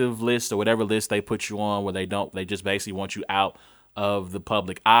inactive list, or whatever list they put you on, where they just basically want you out of the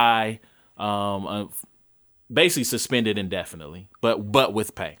public eye, basically suspended indefinitely, but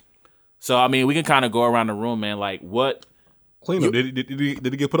with pay. So, I mean, we can kind of go around the room, man. Like, what? clean up. Did he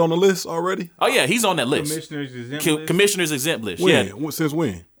get put on the list already? Oh, yeah, he's on that list. Commissioner's exempt list. Commissioner's exempt list. When? Yeah. Since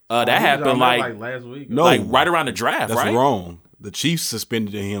when? That He was happened on like that, last week. No. like right around the draft, That's right? wrong. The Chiefs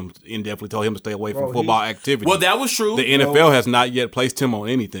suspended him indefinitely, told him to stay away from Bro, football activity. Well, that was true. the NFL has not yet placed him on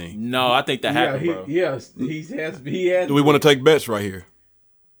anything. No, I think that happened, bro. he has. Do we want to take bets right here?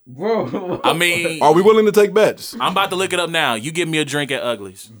 Bro, I mean, Are we willing to take bets? I'm about to look it up now. You give me a drink at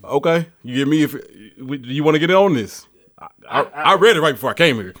Ugly's. Okay, you give me. Do you want to get in on this? I read it right before I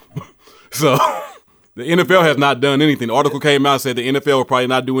came here. So the NFL has not done anything. The article came out and said the NFL will probably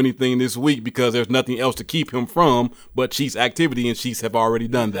not do anything this week because there's nothing else to keep him from but Chiefs activity, and Chiefs have already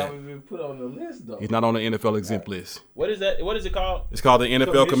done that. He's been put on the list though. He's not on the NFL exempt list. What is that? What is it called? It's called the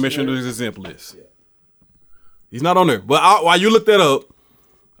NFL Commissioner. Commissioner's exempt list. He's not on there. But while you look that up,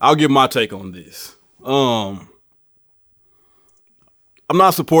 I'll give my take on this. I'm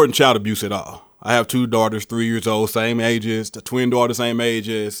not supporting child abuse at all. I have 2 daughters, 3 years old, same age as the twin daughter, same age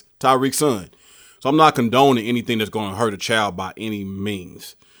as Tyreek's son. So I'm not condoning anything that's going to hurt a child by any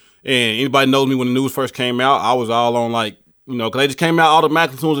means. And anybody knows me when the news first came out, I was all on like, because they just came out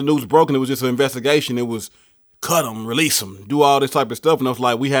automatically as soon as the news broke, and it was just an investigation. It was cut them, release them, do all this type of stuff. And I was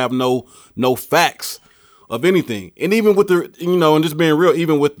like, we have no facts of anything. And even with the, and just being real,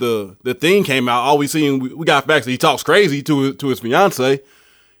 even with the thing came out, all we seen, we got facts that he talks crazy to his fiance.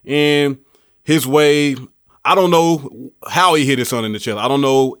 And his way, I don't know how he hit his son in the chest. I don't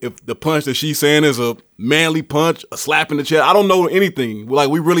know if the punch that she's saying is a manly punch, a slap in the chest. I don't know anything. Like,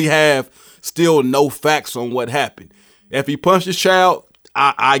 we really have still no facts on what happened. If he punched his child,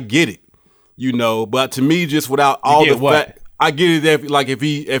 I get it, But to me, just without all the facts, I get it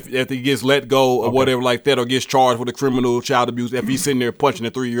if he gets let go or whatever like that, or gets charged with a criminal child abuse, if he's sitting there punching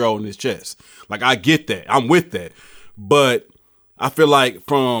a 3-year-old in his chest. Like, I get that. I'm with that. But I feel like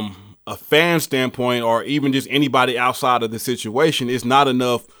from a fan standpoint, or even just anybody outside of the situation, it's not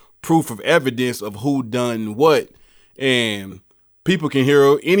enough proof of evidence of who done what. And people can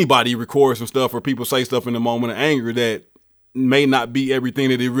hear anybody record some stuff, or people say stuff in a moment of anger that may not be everything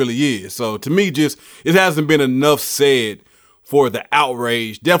that it really is. So to me, it hasn't been enough said for the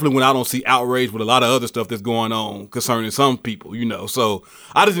outrage. Definitely when I don't see outrage with a lot of other stuff that's going on concerning some people, So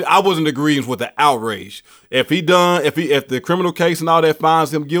I wasn't agreeing with the outrage. If the criminal case and all that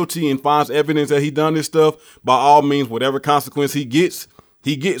finds him guilty and finds evidence that he done this stuff, by all means, whatever consequence he gets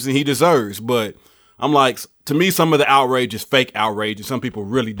and he deserves. But I'm like, to me, some of the outrage is fake outrage, and some people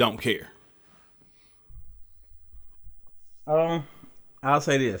really don't care. I'll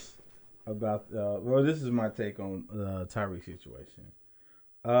say this about this is my take on the Tyreek situation.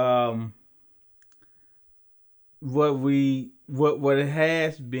 What it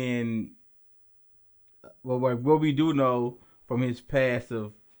has been, what we do know from his past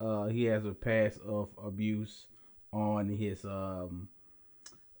of he has a past of abuse on his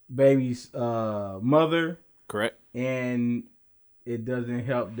baby's mother. Correct. And it doesn't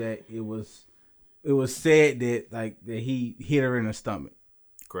help that it was said that he hit her in the stomach.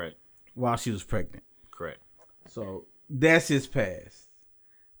 Correct. While she was pregnant. Correct. So that's his past.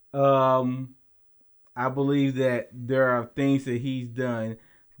 I believe that there are things that he's done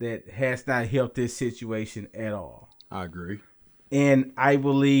that has not helped this situation at all. I agree. And I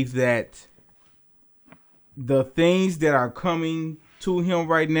believe that the things that are coming to him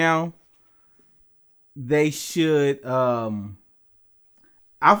right now, they should, I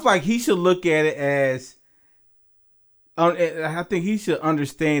feel like he should look at it as, I think he should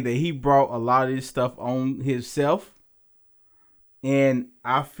understand that he brought a lot of this stuff on himself. And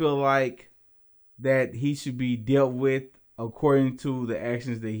I feel like that he should be dealt with according to the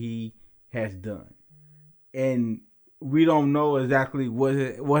actions that he has done. And we don't know exactly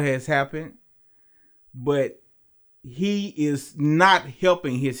what has happened, but he is not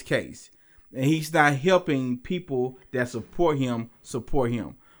helping his case. And he's not helping people that support him,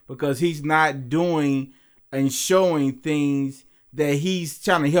 because he's not doing and showing things that he's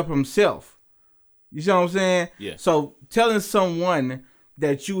trying to help himself. You see what I'm saying? Yeah. So telling someone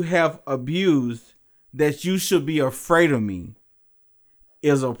that you have abused, that you should be afraid of me,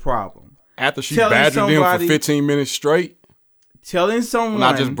 is a problem. After she badgered him for 15 minutes straight? Telling someone... When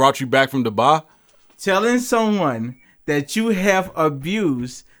I just brought you back from Dubai? Telling someone that you have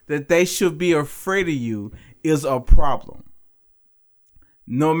abused, that they should be afraid of you, is a problem.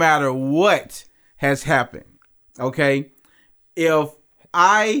 No matter what has happened, okay? If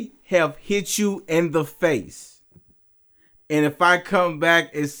I have hit you in the face, and if I come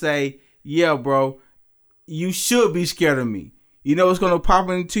back and say, yeah, bro, you should be scared of me, you know what's going to pop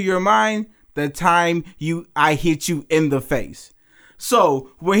into your mind? The time I hit you in the face.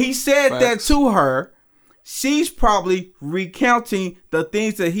 So when he said that to her, she's probably recounting the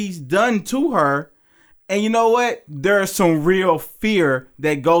things that he's done to her. And you know what? There's some real fear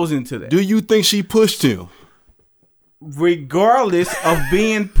that goes into that. Do you think she pushed him? Regardless of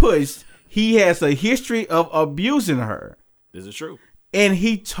being pushed, he has a history of abusing her. This is true. And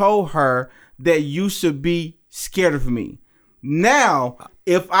he told her that you should be scared of me. Now,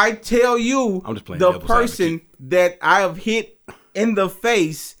 if I tell you the person that I have hit in the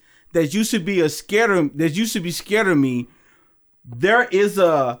face that you should be scared of me, there is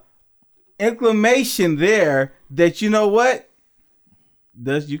a inclination there that, you know what?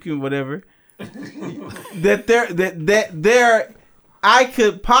 You can whatever. that I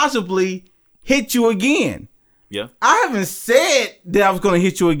could possibly hit you again. Yeah. I haven't said that I was going to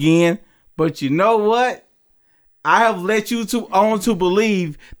hit you again, but you know what? I have let you to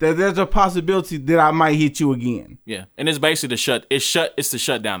believe that there's a possibility that I might hit you again. Yeah, and it's basically it's to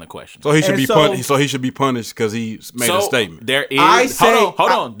shut down the question. So he should And be so- punished. So he should be punished because he made a statement. There is. I say-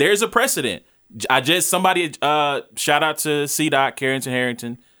 hold on. There's a precedent. Somebody shout out to C-Dot Carrington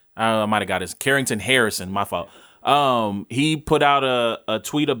Harrington. I might have got his Carrington Harrison. My fault. He put out a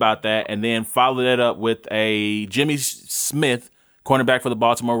tweet about that and then followed it up with a Jimmy Smith, cornerback for the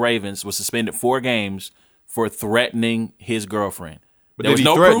Baltimore Ravens, was suspended 4 games for threatening his girlfriend. But There was did he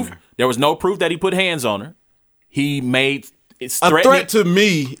no threaten proof. her? There was no proof that he put hands on her. He made it's A threatening. threat to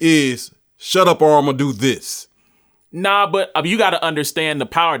me is shut up or I'm gonna do this. Nah, but you got to understand the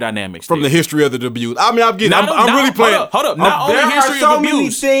power dynamics From there. the history of the abuse. I mean, I'm getting. Not- I'm not- really playing. Hold up. Not only There history are so of many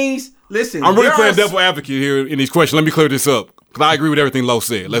abuse. things. Listen, I'm really there playing are- devil advocate here in these questions. Let me clear this up because I agree with everything Lo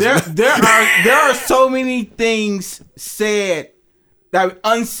said. There are so many things said that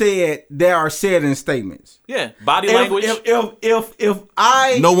unsaid that are said in statements. Yeah, body language. If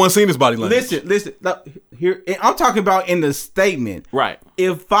I no one's seen his body language. listen, look, here I'm talking about in the statement. Right.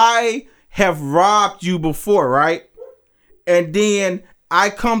 If I have robbed you before, right, and then I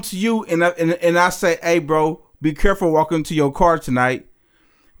come to you and I say, "Hey, bro, be careful walking into your car tonight."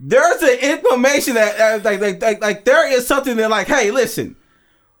 There's an information that like there is something that like, hey, listen,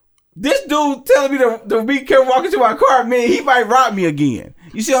 this dude telling me to be careful walking to my car, man, he might rob me again.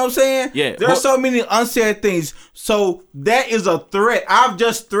 You see what I'm saying? Yeah. There are so many unsaid things. So that is a threat. I've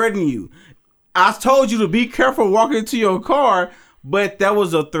just threatened you. I told you to be careful walking into your car, but that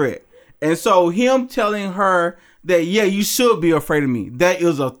was a threat. And so him telling her that, yeah, you should be afraid of me, that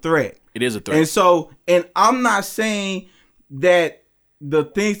is a threat. It is a threat. And so, and I'm not saying that the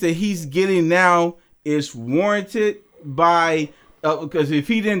things that he's getting now is warranted by, because if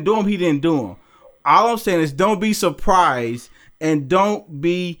he didn't do them, he didn't do them. All I'm saying is don't be surprised and don't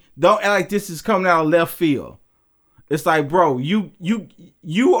act like this is coming out of left field. It's like, bro,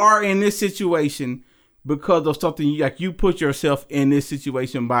 you are in this situation because of something, like you put yourself in this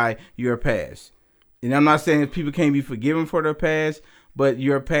situation by your past. And I'm not saying that people can't be forgiven for their past, but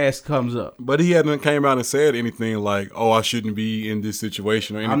your past comes up. But he hadn't came out and said anything like, "Oh, I shouldn't be in this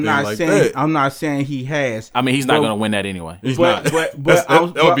situation" or anything like that. I'm not saying he has. I mean, he's not going to win that anyway. He's but- not. but-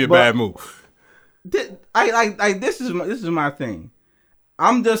 that would be a bad move. This is my thing.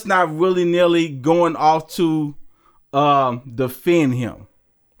 I'm just not willy-nilly going off to defend him.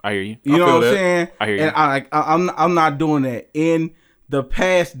 I hear you. You know feel what I'm that. saying? I hear you. And I'm not doing that. And the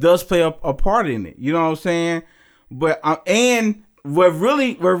past does play a part in it. You know what I'm saying? But and what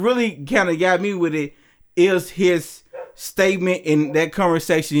really kind of got me with it is his statement in that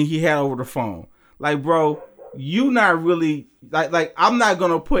conversation he had over the phone. Like, bro, you not really like I'm not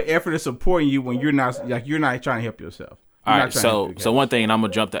gonna put effort in supporting you when you're not trying to help yourself. You're All not right, trying to help so yourself. one thing, and I'm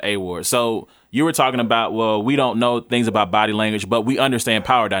gonna jump to A-Ward. So you were talking about, well, we don't know things about body language, but we understand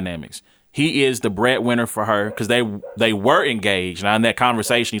power dynamics. He is the breadwinner for her because they were engaged. Now in that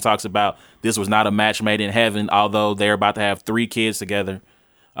conversation, he talks about this was not a match made in heaven, although they're about to have 3 kids together.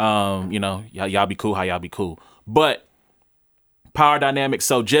 Y'all be cool how y'all be cool, but power dynamics.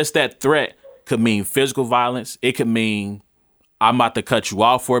 So just that threat could mean physical violence. It could mean I'm about to cut you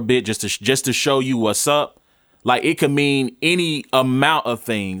off for a bit just to show you what's up. Like, it could mean any amount of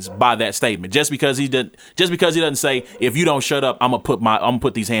things by that statement. Just because he doesn't say, if you don't shut up, I'm gonna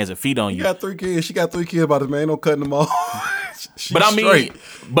put these hands and feet on You you. got 3 kids. She got 3 kids about this man. No cutting them off. She's But I mean, straight.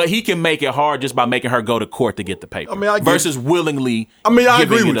 but he can make it hard just by making her go to court to get the paper. I mean, I get- versus willingly. I mean, I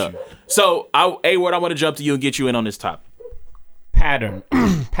giving agree it with up. you. So, A-Word, I want to jump to you and get you in on this topic. Pattern.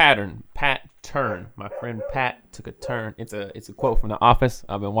 Pat turn. My friend Pat took a turn. It's a quote from The Office.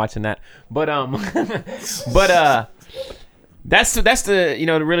 I've been watching that. But that's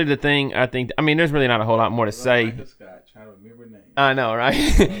the really the thing. I think. I mean, there's really not a whole lot more to say. I know, right?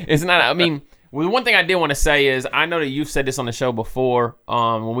 It's not. I mean, well, one thing I did want to say is I know that you've said this on the show before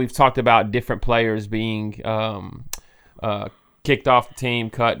when we've talked about different players being kicked off the team,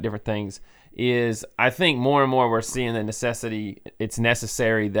 cut, different things. Is I think more and more we're seeing the necessity. It's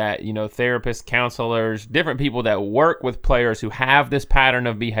necessary that therapists, counselors, different people that work with players who have this pattern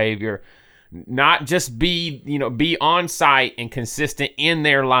of behavior, not just be on site and consistent in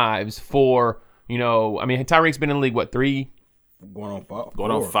their lives for I mean, Tyreek's been in the league what 3? Going on 5.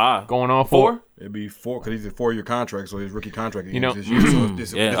 Going on 5. Going on 4? It'd be 4 because he's a 4-year contract, so his rookie contract. know-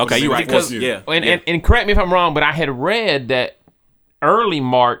 Yeah, okay, you're right. Because- Yeah. And correct me if I'm wrong, but I had read that early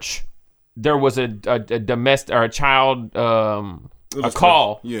March there was a domestic or a child a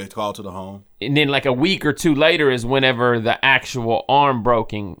call, Yeah, call to the home. and then like a week or 2 later is whenever the actual arm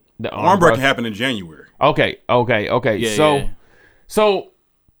breaking. The Arm breaking happened in January. Okay. Yeah, So, yeah. so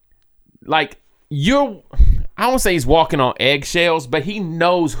like I I won't say he's walking on eggshells, but he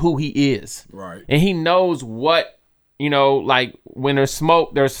knows who he is. Right. And he knows what, like when there's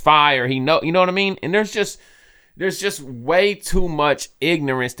smoke, there's fire. You know what I mean? And there's just way too much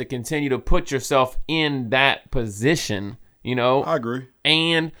ignorance to continue to put yourself in that position, I agree.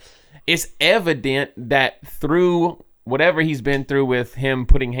 And it's evident that through whatever he's been through with him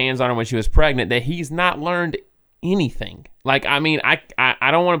putting hands on her when she was pregnant, that he's not learned anything. Like, I mean, I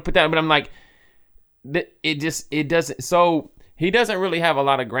don't want to put that, but I'm like, it doesn't. So he doesn't really have a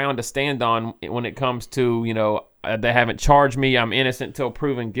lot of ground to stand on when it comes to, they haven't charged me, I'm innocent till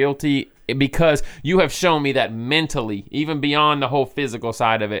proven guilty, because you have shown me that mentally, even beyond the whole physical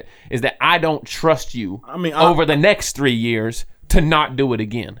side of it, is that I don't trust you over the next 3 years to not do it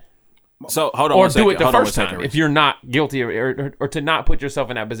again. So hold on, or do it the first time if you're not guilty, or to not put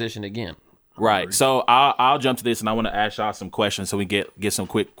yourself in that position again. Right. So I'll jump to this, and I want to ask y'all some questions so we get some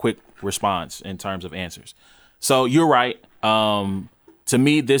quick response in terms of answers. So you're right. To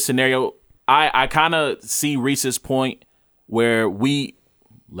me, this scenario, I kind of see Reese's point where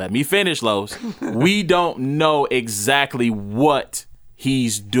let me finish, Lowe's. We don't know exactly what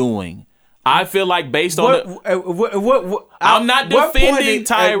he's doing. I feel like based on I'm not defending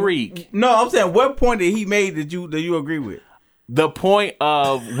Tyreek. No, I'm saying what point did he made that you agree with? The point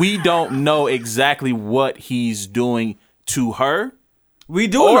of we don't know exactly what he's doing to her. We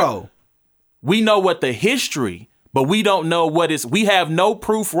do know. We know what the history, but we don't know what is. We have no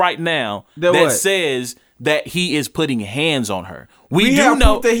proof right now that says that he is putting hands on her. We do have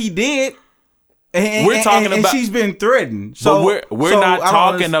know proof that he did. We're talking about, and she's been threatened. So we're not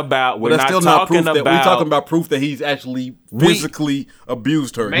talking about. We're not talking about. We're talking about proof that he's actually physically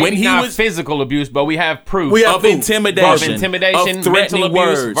abused her. Maybe when he was physical abuse, but we have proof of intimidation, of threatening mental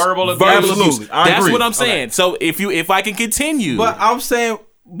words, abuse, verbal abuse. Absolutely, that's what I'm saying. Okay. So if I can continue, but I'm saying.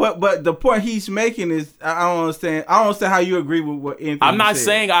 But the point he's making is I don't understand. I don't understand how you agree with what Anthony I'm not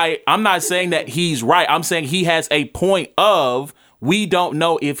said. saying I'm not saying that he's right. I'm saying he has a point of we don't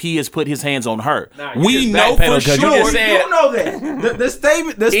know if he has put his hands on her. We know for sure. You know that the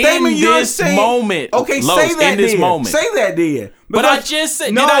statement you're saying. Moment, okay, Lowe's, say that. In this moment, say that then. But I just said,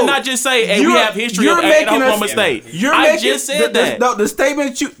 did I not just say, hey, we have history of Oklahoma State? I just said that. No, the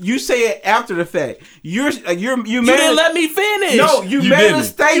statement you say it after the fact. You didn't let me finish. No, you made a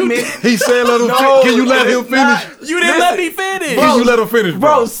statement. He said, can you let him finish? You didn't let me finish. Can you let him finish,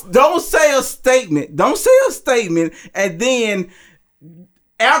 bro? Don't say a statement. Don't say a statement and then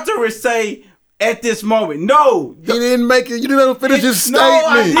afterwards say, at this moment. No. He didn't make it. You didn't let him finish his statement.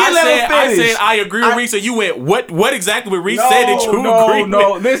 I said I agree with Reese. And you went, what exactly with Reese said that you agree with?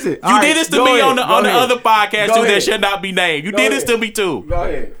 No, listen. You did this to me on the other podcast too that should not be named. You did this to me too. Go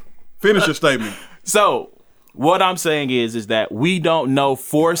ahead. Finish your statement. So what I'm saying is that we don't know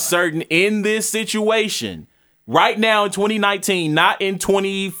for certain in this situation right now in 2019, not in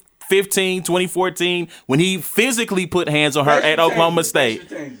 2015, 2014, when he physically put hands on her at Oklahoma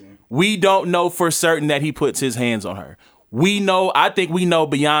State. We don't know for certain that he puts his hands on her. I think we know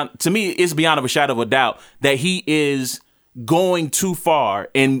to me, it's beyond of a shadow of a doubt that he is going too far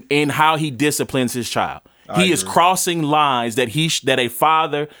in how he disciplines his child. He is crossing lines that a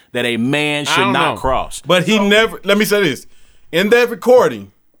father, that a man should not cross. But he never, let me say this, in that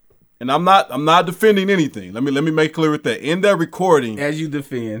recording, and I'm not defending anything. Let me make clear with that. In that recording, as you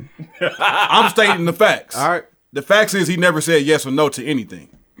defend, I'm stating the facts. All right. The facts is he never said yes or no to anything.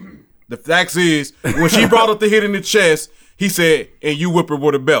 The facts is when she brought up the hit in the chest, he said, "And you whip her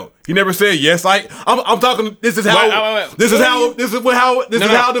with a belt." He never said yes. I'm talking. This is how. This is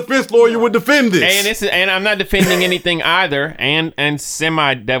how a defense lawyer would defend this. And I'm not defending anything either. And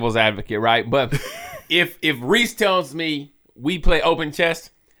semi devil's advocate, right? But if Reese tells me we play open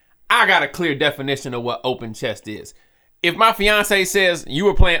chest, I got a clear definition of what open chest is. If my fiance says you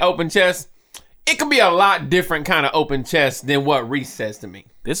were playing open chest, it could be a lot different kind of open chest than what Reese says to me.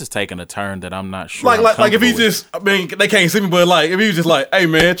 This is taking a turn that I'm not sure. Like if he just, I mean, they can't see me, but like if he was just like, "Hey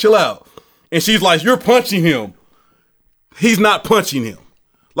man, chill out," and she's like, "You're punching him," he's not punching him.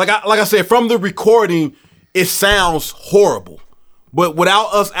 Like I said, from the recording, it sounds horrible, but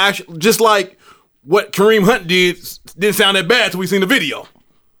without us actually, just like what Kareem Hunt didn't sound that bad till we seen the video.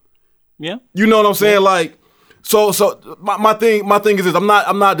 Yeah, you know what I'm saying? Like, so my thing is this: I'm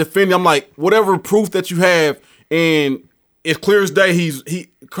not defending. I'm like, whatever proof that you have, and it's clear as day.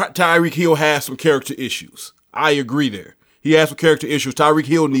 Tyreek Hill has some character issues. I agree there. He has some character issues. Tyreek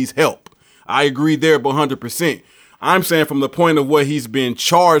Hill needs help. I agree there 100%. I'm saying from the point of what he's been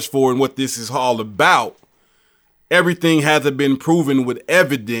charged for and what this is all about, everything hasn't been proven with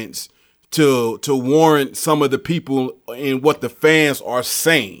evidence to warrant some of the people and what the fans are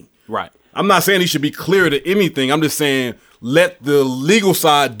saying. Right. I'm not saying he should be clear to anything. I'm just saying let the legal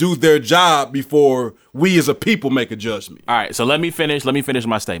side do their job before we as a people make a judgment. All right, so let me finish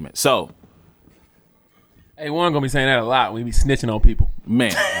my statement. So, Hey, Warren gonna be saying that a lot when we be snitching on people.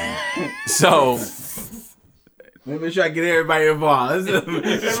 man, so Let me make sure I get everybody involved.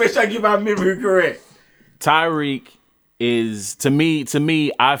 Let's make sure I get my memory correct. Tyreek is to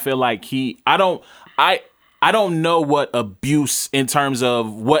me, I feel like I don't know what abuse in terms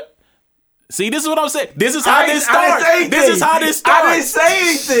of what. See, this is what I'm saying. This is how this starts. This is how this starts. I didn't say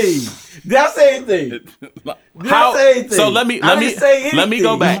anything. Did I say anything? Did I say anything? So let me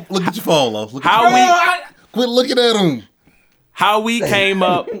go back. Look at your phone, Los. Quit looking at him. How we came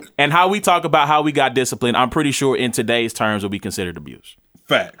up and how we talk about how we got disciplined, I'm pretty sure in today's terms will be considered abuse.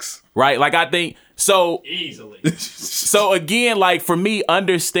 Facts. Right? Like I think so Easily. So again, like for me, I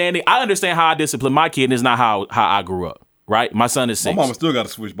understand how I discipline my kid, and it's not how I grew up. Right? My son is 6. My mama still got a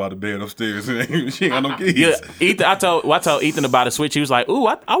switch by the bed upstairs. She ain't got no kids. Yeah, Ethan. I told Ethan about a switch. He was like, "Ooh,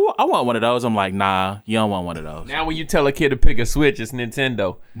 I want one of those." I'm like, "Nah, you don't want one of those." Now when you tell a kid to pick a Switch, it's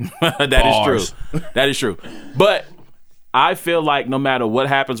Nintendo. That is true. That is true. But I feel like no matter what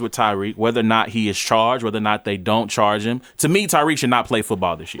happens with Tyreek, whether or not he is charged, whether or not they don't charge him, to me, Tyreek should not play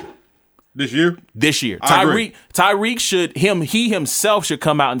football this year. This year? This year. I agree. Tyreek should, he himself should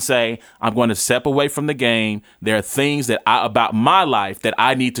come out and say, I'm going to step away from the game. There are things about my life that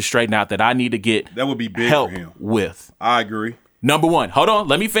I need to straighten out, that I need to get That would be big help for him. with. I agree. Number one, hold on,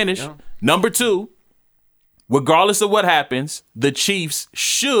 let me finish. Yeah. Number two, regardless of what happens, the Chiefs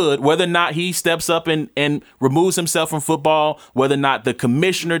should, whether or not he steps up and removes himself from football, whether or not the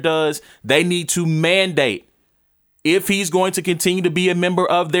commissioner does, they need to mandate, if he's going to continue to be a member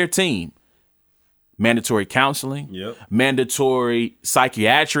of their team, mandatory counseling, mandatory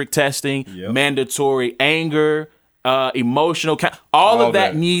psychiatric testing, mandatory anger, emotional, all of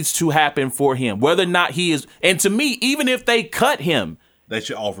that needs to happen for him. Whether or not he is, and to me, even if they cut him, they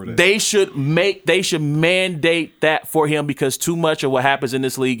should offer that. They should mandate that for him, because too much of what happens in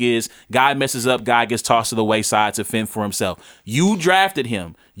this league is guy messes up, guy gets tossed to the wayside to fend for himself. You drafted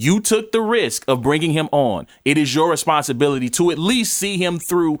him. You took the risk of bringing him on. It is your responsibility to at least see him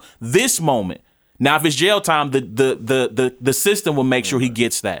through this moment. Now, if it's jail time, the system will make sure he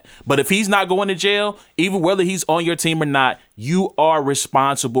gets that. But if he's not going to jail, even whether he's on your team or not, you are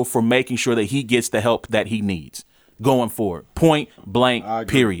responsible for making sure that he gets the help that he needs going forward. Point blank,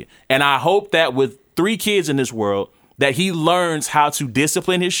 period. And I hope that with 3 kids in this world, that he learns how to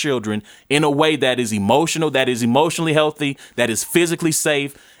discipline his children in a way that is emotional, that is emotionally healthy, that is physically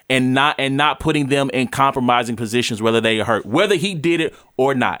safe, and not putting them in compromising positions, whether they are hurt, whether he did it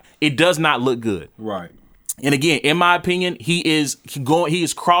or not. It does not look good. Right. And again, in my opinion, he is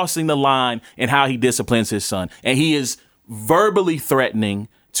crossing the line in how he disciplines his son, and he is verbally threatening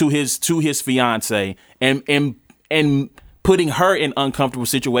to his fiance and putting her in uncomfortable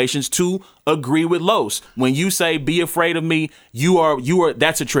situations to agree with Los. When you say be afraid of me, you are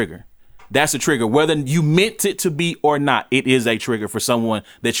that's a trigger. That's a trigger. Whether you meant it to be or not, it is a trigger for someone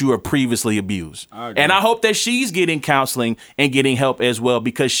that you were previously abused. And I hope that she's getting counseling and getting help as well,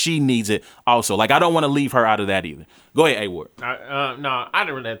 because she needs it also. Like, I don't want to leave her out of that either. Go ahead, A-Ward. No, I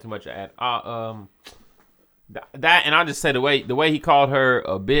didn't really have too much to add. That, and I'll just say the way he called her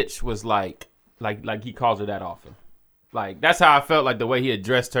a bitch was like he calls her that often. Like, that's how I felt like the way he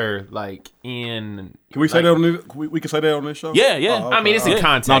addressed her, like, in... Can we say that on this? We can say that on this show? Yeah. Oh, okay. I mean, it's in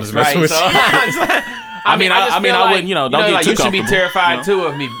context, right? So, I wouldn't, don't get like, too you should be comfortable. terrified, too,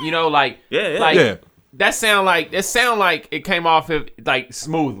 of me, like... Yeah. That sound like it came off of, like,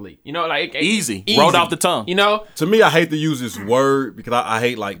 smoothly, like easy, rolled off the tongue, To me, I hate to use this word because I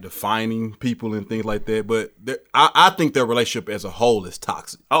hate like defining people and things like that. But I think their relationship as a whole is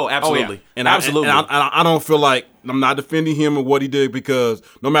toxic. Oh, absolutely, Oh, yeah. And absolutely. I don't feel like I'm not defending him and what he did, because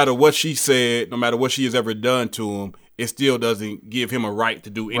no matter what she said, no matter what she has ever done to him, it still doesn't give him a right to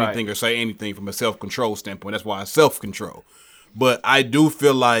do anything or say anything from a self-control standpoint. That's why it's self-control. But I do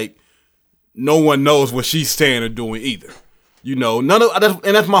feel like no one knows what she's saying or doing either. None of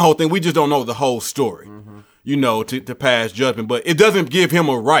and that's my whole thing. We just don't know the whole story, to pass judgment. But it doesn't give him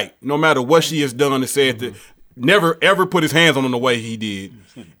a right, no matter what she has done and said, to never ever put his hands on him the way he did,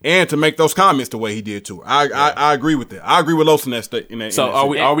 and to make those comments the way he did to her. I agree with that. I agree with Los in that state. So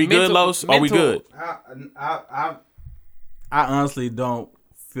are we good, Los? Are we good? I honestly don't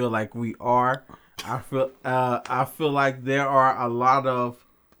feel like we are. I feel like there are a lot of.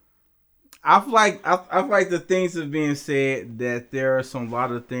 I feel like the things that are being said, that there are a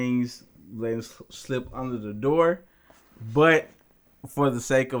lot of things letting slip under the door, but for the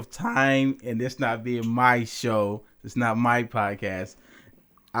sake of time and this not being my show, it's not my podcast,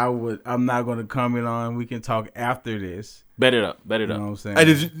 I'm not going to comment on. We can talk after this. Bet it up. You know what I'm saying? Hey,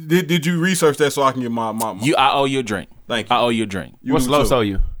 did you research that so I can get my I owe you a drink. Thank you. I owe you a drink. What's Los owe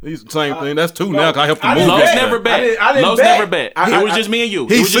you? Same thing. That's two now. 'Cause I helped him move. Los that. never bet. I didn't Los bet. never bet. I- It was just me and you.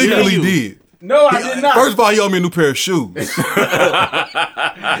 He It was just me and secretly you. did. No, I did not. First of all, he owed me a new pair of shoes. The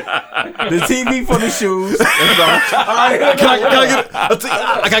TV for the shoes. That's all. All right,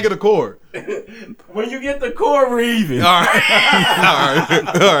 I gotta get a cord. when you get the core, we're even. All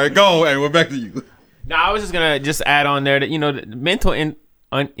right. Go on. Hey, we're back to you. No, I was just gonna add on there that the mental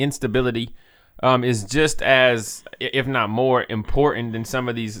instability is just as, if not more, important in some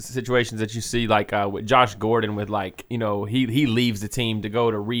of these situations that you see, like with Josh Gordon, with he leaves the team to go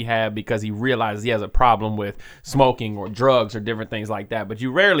to rehab because he realizes he has a problem with smoking or drugs or different things like that. But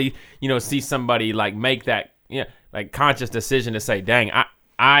you rarely see somebody like make that conscious decision to say, dang,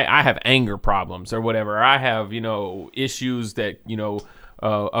 I have anger problems or whatever. Or I have issues that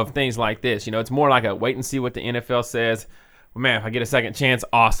of things like this. It's more like a wait and see what the NFL says. Well, man, if I get a second chance,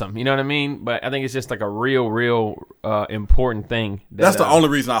 awesome. You know what I mean? But I think it's just like a real important thing. That's the only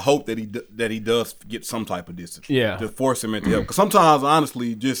reason I hope that he does get some type of distance. Yeah. To force him into help. Because sometimes,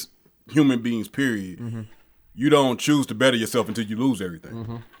 honestly, just human beings, period, you don't choose to better yourself until you lose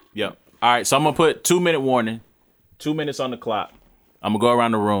everything. Yep. All right, so I'm going to put 2-minute warning, 2 minutes on the clock. I'm going to go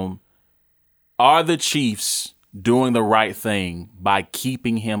around the room. Are the Chiefs doing the right thing by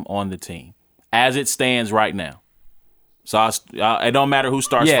keeping him on the team as it stands right now? So it don't matter who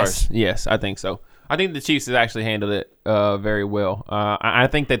starts first. Yes, I think so. I think the Chiefs have actually handled it very well. I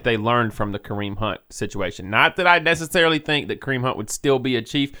think that they learned from the Kareem Hunt situation. Not that I necessarily think that Kareem Hunt would still be a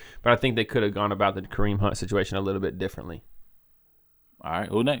Chief, but I think they could have gone about the Kareem Hunt situation a little bit differently. All right,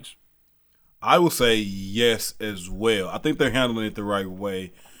 who next? I will say yes as well. I think they're handling it the right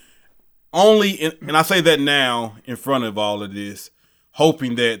way. And I say that now in front of all of this,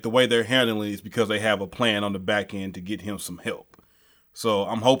 hoping that the way they're handling it is because they have a plan on the back end to get him some help. So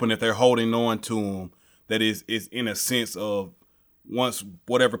I'm hoping that they're holding on to him, that is in a sense of once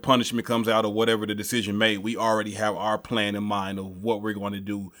whatever punishment comes out or whatever the decision made, we already have our plan in mind of what we're going to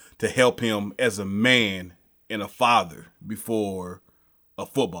do to help him as a man and a father before a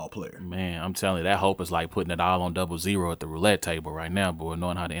football player. Man, I'm telling you, that hope is like putting it all on 0-0 at the roulette table right now, boy,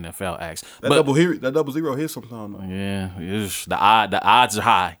 knowing how the NFL acts. That 0-0 hits sometimes, though. Yeah, the odds are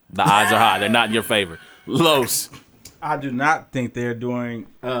high. The odds are high. They're not in your favor. Los. I do not think they're doing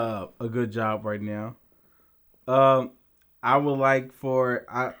a good job right now. I would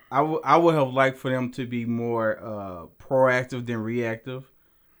have liked for them to be more proactive than reactive.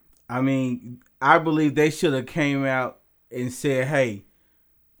 I mean, I believe they should have came out and said, "Hey,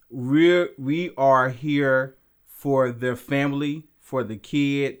 we are here for their family, for the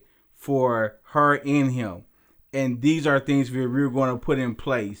kid, for her and him, and these are things we're going to put in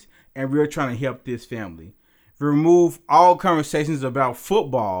place, and we're trying to help this family." Remove all conversations about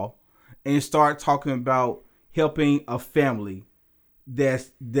football and start talking about helping a family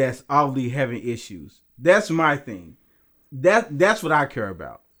that's obviously having issues. That's my thing. That's what I care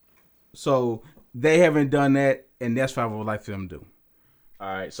about. So they haven't done that, and that's what I would like for them to do.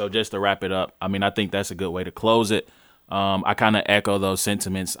 All right, so just to wrap it up, I mean, I think that's a good way to close it. I kind of echo those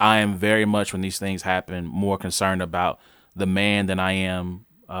sentiments. I am very much, when these things happen, more concerned about the man than I am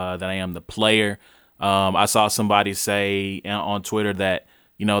the player. I saw somebody say on Twitter that,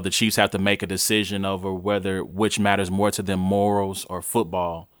 the Chiefs have to make a decision over which matters more to them, morals or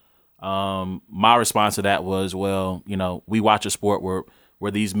football. My response to that was, well, we watch a sport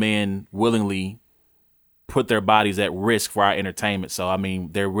where these men willingly put their bodies at risk for our entertainment. So, I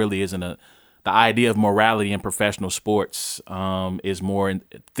mean, there really isn't the idea of morality in professional sports is more in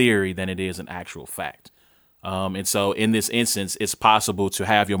theory than it is an actual fact. And so in this instance, it's possible to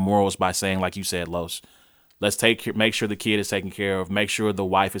have your morals by saying, like you said, Los, let's make sure the kid is taken care of, make sure the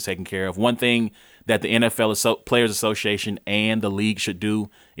wife is taken care of. One thing that the NFL Players Association and the league should do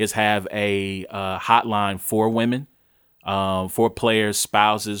is have a hotline for women, for players,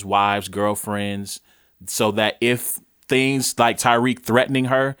 spouses, wives, girlfriends, so that if things like Tyreek threatening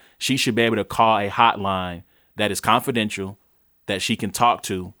her, she should be able to call a hotline that is confidential, that she can talk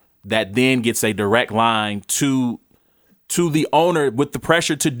to, that then gets a direct line to the owner with the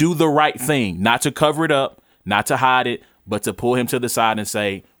pressure to do the right thing, not to cover it up, not to hide it, but to pull him to the side and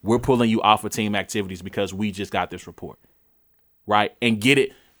say, we're pulling you off of team activities because we just got this report, right? And get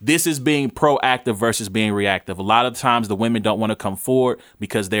it. This is being proactive versus being reactive. A lot of times the women don't want to come forward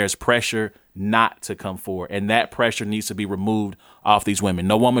because there's pressure not to come forward. And that pressure needs to be removed off these women.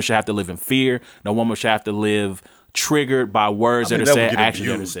 No woman should have to live in fear. No woman should have to live triggered by words that are said, actions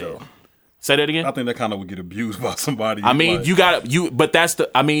that are said. Say that again. I think that kind of would get abused by somebody. I mean, like, but that's the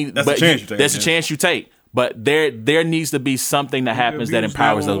chance you take. That's a chance you take. But there needs to be something that happens that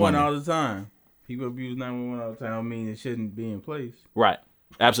empowers those women all the time. People abuse 911 all the time. I mean, it shouldn't be in place. Right.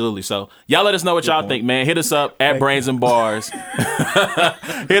 Absolutely. So y'all let us know what y'all think, man. Hit us up at Brains and Bars.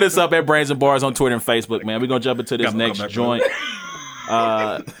 Hit us up at Brains and Bars on Twitter and Facebook, man. We're gonna jump into this next joint.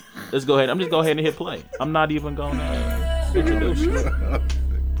 Let's go ahead. I'm just go ahead and hit play. I'm not even gonna introduce you.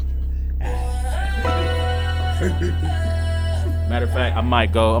 Matter of fact, I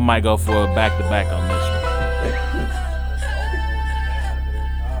might go for a back-to-back on this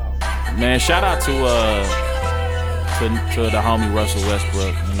one. Man, shout out to the homie Russell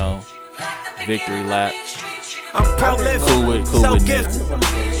Westbrook, you know, victory lap. I'm prolific, Cool with gifted.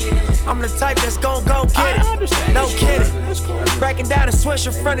 I'm the type that's gon' go get it. No kidding. Breaking down a switch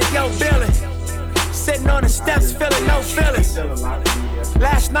in front of your building. Sitting on the steps, feeling no feelings.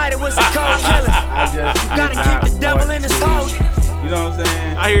 Last night it was a cold killing. Gotta keep the devil in his hole. You know what I'm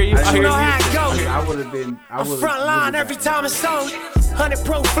saying? I hear you. You know how it goes. I would have been. Front line every time it's sold. 100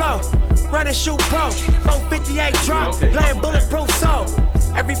 pro flow. Run and shoot pro. 458 drop. Playing bulletproof soul.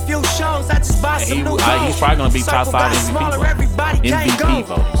 Every few shows, I just buy some new clothes. He's probably gonna be top 5 smaller, everybody can't go. MVP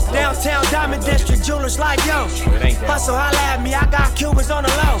votes. Downtown Diamond District, jewelers like yo. Hustle, holla at me, I got Cubans on the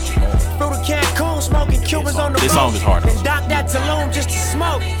low. Through the Cancun, smoking Cubans on the road. This song is hard. And dock that Tulum just to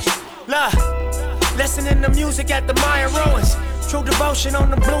smoke. Look, listening to music at the Mayan ruins. True devotion on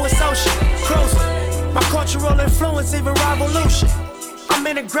the bluest ocean. Cruising, my cultural influence, even revolution. I'm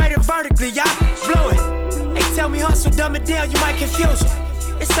integrated vertically, I blew it. They tell me hustle, dumb it down, you might confuse them.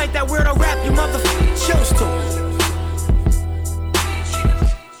 It's like that weirdo rap you motherfuckers choose to.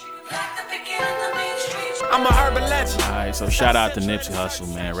 I'm a urban legend. All right, so shout out to Nipsey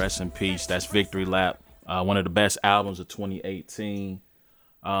Hussle, man. Rest in peace. That's Victory Lap, one of the best albums of 2018.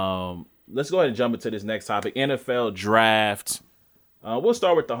 Let's go ahead and jump into this next topic. NFL draft. We'll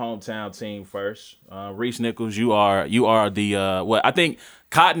start with the hometown team first. Reese Nichols, you are the what? I think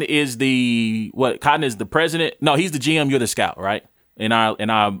Cotton is the what? Cotton is the president. No, he's the GM. You're the scout, right? In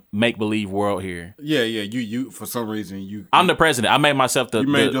our make believe world here. Yeah. You for some reason I'm the president. I made myself the. You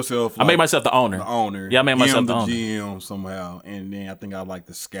made yourself. I made myself the owner. The owner. Yeah, I made myself the owner. GM somehow, and then I think I like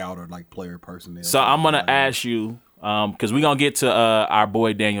the scout or like player personnel. So I'm gonna ask you, because we're gonna get to our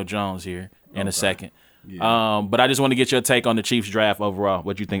boy Daniel Jones here in a second. Yeah. But I just want to get your take on the Chiefs draft overall.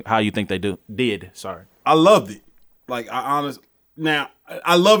 What you think? How you think they did? Sorry. I loved it. Like I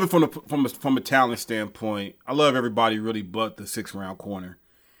love it from a talent standpoint. I love everybody really, but the 6th round corner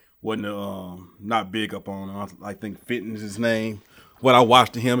wasn't not big up on him. I think Fitton's his name. What I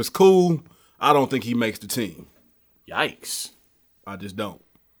watched of him is cool. I don't think he makes the team. Yikes! I just don't.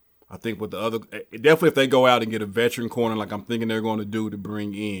 I think with the other, definitely if they go out and get a veteran corner like I'm thinking they're going to do to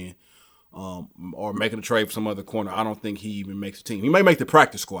bring in. Or making a trade for some other corner, I don't think he even makes the team. He may make the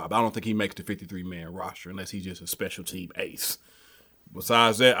practice squad, but I don't think he makes the 53-man roster unless he's just a special team ace.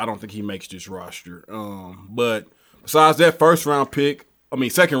 Besides that, I don't think he makes this roster. But besides that,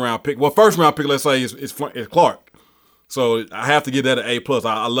 second round pick. Well, first round pick, let's say is Clark. So I have to give that an A+.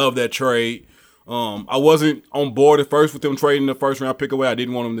 I love that trade. I wasn't on board at first with them trading the first round pick away. I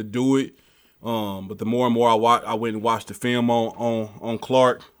didn't want them to do it. But the more and more I went and watched the film on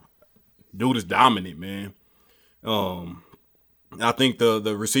Clark. Dude is dominant, man. I think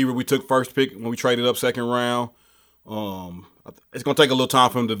the receiver we took first pick when we traded up second round, it's gonna take a little time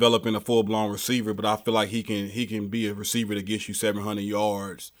for him to develop in a full blown receiver, but I feel like he can be a receiver that gets you 700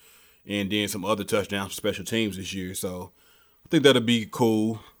 yards and then some other touchdowns for special teams this year. So I think that'll be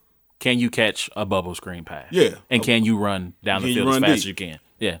cool. Can you catch a bubble screen pass? Yeah. And can you run down the field as fast as you can?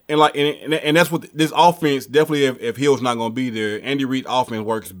 Yeah. And that's what this offense, definitely if Hill's not going to be there, Andy Reid's offense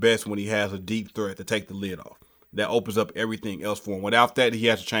works best when he has a deep threat to take the lid off. That opens up everything else for him. Without that, he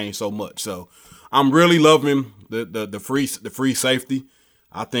has to change so much. So I'm really loving the free safety.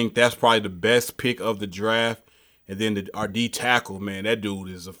 I think that's probably the best pick of the draft. And then our D tackle, man, that dude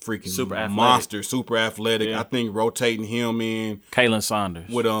is a freaking super monster, super athletic. Yeah. I think rotating him in Kalen Saunders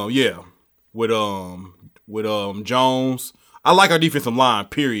with Jones. I like our defensive line,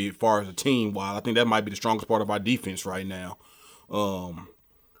 period, as far as a team-wise. I think that might be the strongest part of our defense right now. The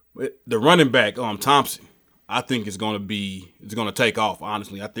running back, Thompson, I think it's going to take off,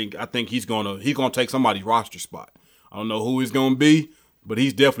 honestly. I think he's going to take somebody's roster spot. I don't know who he's going to be, but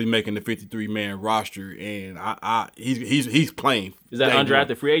he's definitely making the 53-man roster, and he's playing. Is that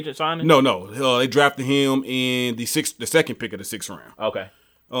undrafted free agent signing? No. They drafted him in the second pick of the 6th round. Okay.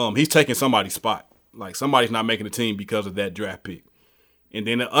 He's taking somebody's spot. Like, somebody's not making the team because of that draft pick. And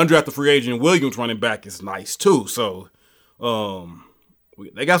then the undrafted free agent Williams running back is nice, too. So,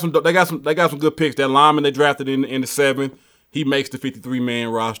 They got some good picks. That lineman they drafted in the 7th, he makes the 53-man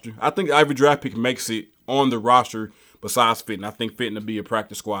roster. I think every draft pick makes it on the roster besides Fitton. I think Fitton to be a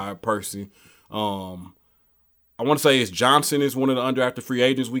practice squad person. I want to say it's Johnson is one of the undrafted free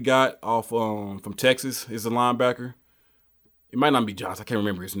agents we got off from Texas. Is a linebacker. It might not be Johnson. I can't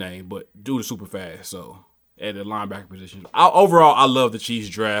remember his name, but dude is super fast. So at the linebacker position, overall, I love the Chiefs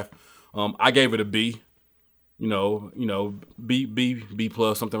draft. I gave it a B. B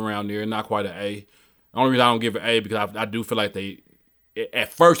plus, something around there, not quite an A. The only reason I don't give it an A because I do feel like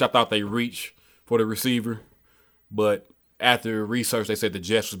at first I thought they reached for the receiver, but after research they said the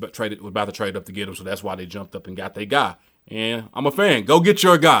Jets was about to trade up to get him, so that's why they jumped up and got their guy. And I'm a fan. Go get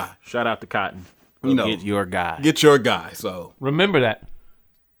your guy. Shout out to Cotton. Get your guy. Get your guy. So remember that.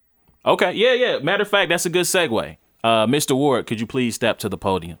 Okay, yeah. Matter of fact, that's a good segue. Mr. Ward, could you please step to the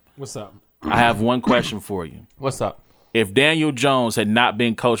podium? What's up? I have one question for you. What's up? If Daniel Jones had not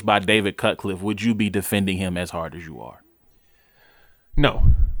been coached by David Cutcliffe, would you be defending him as hard as you are?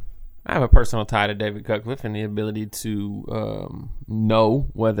 No. I have a personal tie to David Cutcliffe and the ability to know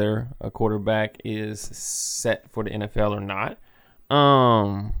whether a quarterback is set for the NFL or not.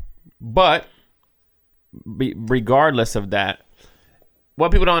 But regardless of that,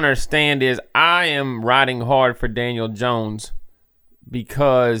 what people don't understand is I am riding hard for Daniel Jones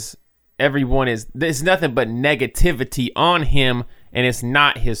because there's nothing but negativity on him, and it's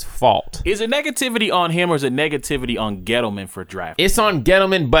not his fault. Is it negativity on him or is it negativity on Gettleman for draft? It's on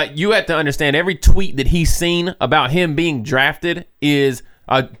Gettleman, but you have to understand every tweet that he's seen about him being drafted is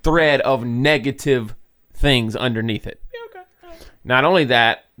a thread of negative things underneath it. Yeah, okay. Not only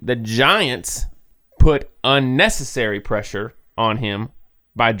that, the Giants put unnecessary pressure on him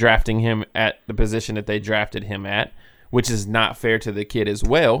by drafting him at the position that they drafted him at, which is not fair to the kid as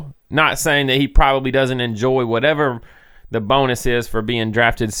well. Not saying that he probably doesn't enjoy whatever the bonus is for being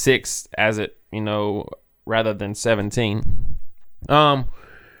drafted 6th rather than 17.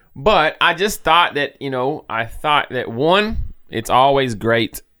 But I just thought that, one, it's always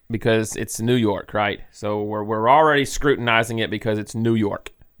great because it's New York, right? So we're already scrutinizing it because it's New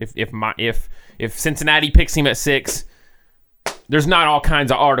York. If Cincinnati picks him at 6, there's not all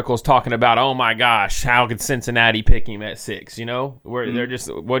kinds of articles talking about, oh my gosh, how could Cincinnati pick him at 6? We're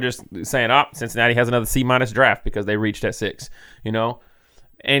just saying, Cincinnati has another C- draft because they reached at 6.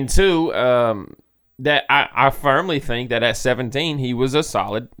 And 2, that I firmly think that at 17 he was a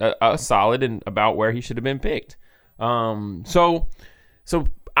solid and about where he should have been picked. So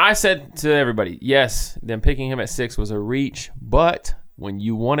I said to everybody, yes, them picking him at 6 was a reach, but when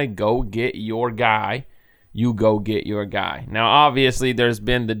you want to go get your guy, you go get your guy. Now, obviously, there's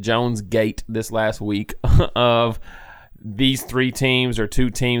been the Jones Gate this last week of these 3 teams or 2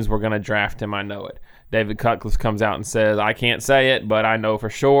 teams were going to draft him. I know it. David Cutcliffe comes out and says, I can't say it, but I know for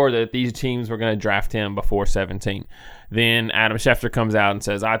sure that these teams were going to draft him before 17. Then Adam Schefter comes out and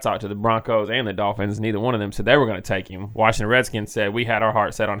says, I talked to the Broncos and the Dolphins. Neither one of them said they were going to take him. Washington Redskins said, we had our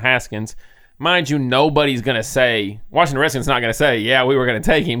heart set on Haskins. Mind you, nobody's going to say, Washington Redskins not going to say, yeah, we were going to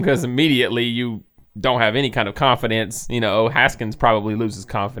take him, because immediately you don't have any kind of confidence. Haskins probably loses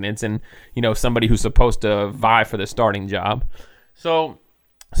confidence in, somebody who's supposed to vie for the starting job. So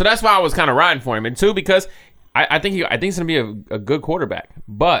that's why I was kind of riding for him. And 2, because I think he's going to be a good quarterback.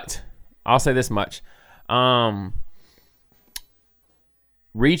 But I'll say this much.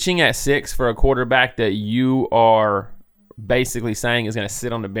 Reaching at 6 for a quarterback that you are basically saying is going to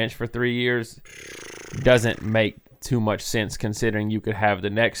sit on the bench for 3 years doesn't make too much sense, considering you could have the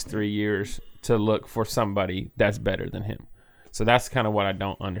next 3 years to look for somebody that's better than him. So that's kind of what I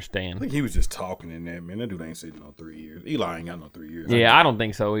don't understand. I think he was just talking in that, man. That dude ain't sitting on 3 years. Eli ain't got no 3 years. Yeah, I don't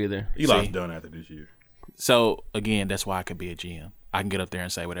think so either. Eli's done after this year. So, again, that's why I could be a GM. I can get up there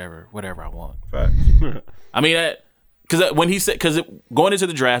and say whatever I want. Facts. I mean, because going into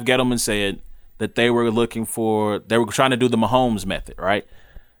the draft, Gettleman said that they were trying to do the Mahomes method, right?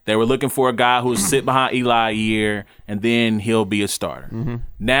 They were looking for a guy who'll sit behind Eli a year, and then he'll be a starter. Mm-hmm.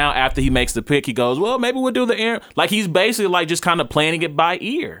 Now, after he makes the pick, he goes, well, maybe we'll do the air. Like, he's basically like just kind of planning it by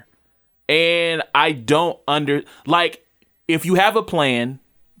ear. And I don't if you have a plan,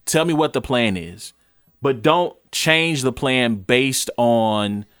 tell me what the plan is. But don't change the plan based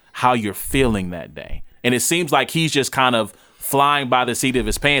on how you're feeling that day. And it seems like he's just kind of flying by the seat of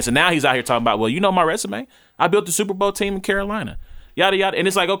his pants. And now he's out here talking about, well, my resume. I built the Super Bowl team in Carolina. Yada, yada. And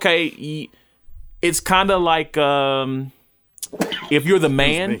it's like, okay, it's kind of like if you're the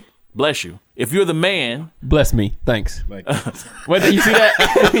man, bless you. if you're the man, Bless me. Thanks. Like, What, you see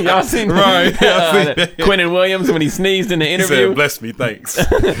that? Y'all seen Right, I seen that. Quentin Williams when he sneezed in the he interview? said, "Bless me, thanks."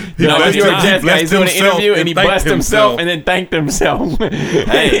 No, blessed New York him- Jets guy, blessed he's doing an himself interview and he thanked blessed himself and then thanked himself.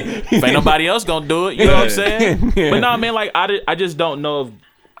 hey, if ain't nobody else gonna do it, you know what I'm saying? But no, man, like I just don't know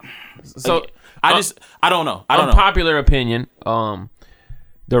if. So I don't know. I don't know. unpopular opinion,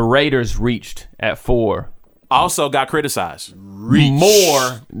 the Raiders reached at 4 Also got criticized.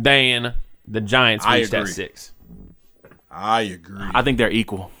 more than the Giants I reached at agree. 6. I agree. I think they're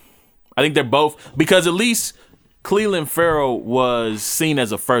equal. I think they're both, because at least Cleveland Farrell was seen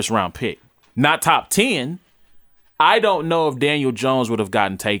as a first round pick, not top 10. I don't know if Daniel Jones would have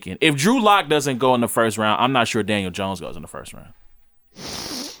gotten taken. If Drew Lock doesn't go in the first round, I'm not sure Daniel Jones goes in the first round.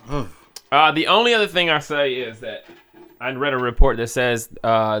 The only other thing I say is that I read a report that says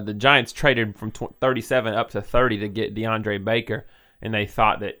the Giants traded from 37 up to 30 to get DeAndre Baker, and they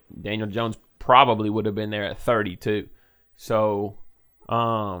thought that Daniel Jones probably would have been there at 32. So,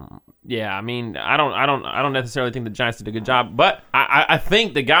 yeah, I mean, I don't necessarily think the Giants did a good job, but I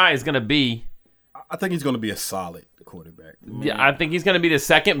think the guy is going to be. I think he's going to be a solid quarterback. Yeah, I think he's going to be the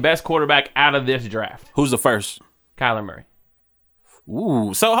second best quarterback out of this draft. Who's the first? Kyler Murray.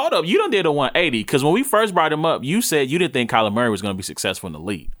 Ooh, so hold up. You done did a 180, because when we first brought him up, you said you didn't think Kyler Murray was going to be successful in the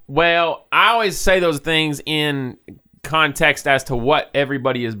league. Well, I always say those things in context as to what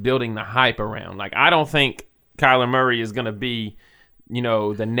everybody is building the hype around. Like, I don't think Kyler Murray is going to be,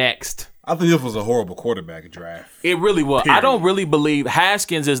 the next. I think this was a horrible quarterback draft. It really was. Period. I don't really believe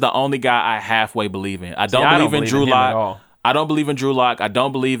Haskins is the only guy I halfway believe in. I don't I believe don't in believe Drew in him at Lock. all. I don't believe in Drew Lock. I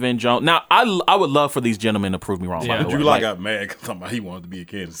don't believe in Jones. Now, I would love for these gentlemen to prove me wrong. Yeah. By the way. Drew Lock Like, got mad because he wanted to be in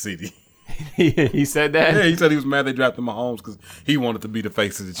Kansas City. He said that? Yeah, he said he was mad they drafted Mahomes because he wanted to be the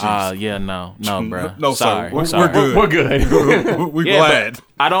face of the Chiefs. yeah, no, bro. No, sorry, sir. We're sorry. good. We're good. We're Yeah, glad.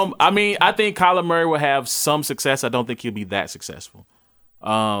 but I think Kyler Murray will have some success. I don't think he'll be that successful.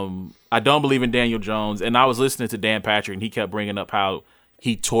 I don't believe in Daniel Jones. And I was listening to Dan Patrick, and he kept bringing up how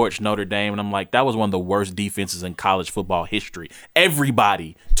he torched Notre Dame. And I'm like, that was one of the worst defenses in college football history.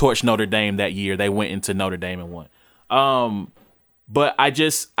 Everybody torched Notre Dame that year. They went into Notre Dame and won. But I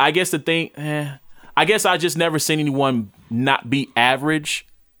guess I just never seen anyone not be average.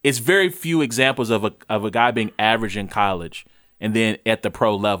 It's very few examples of a guy being average in college and then at the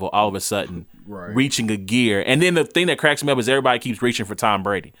pro level all of a sudden reaching a gear. And then the thing that cracks me up is everybody keeps reaching for Tom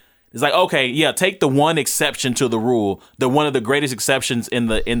Brady. It's like, okay, yeah, take the one exception to the rule, one of the greatest exceptions in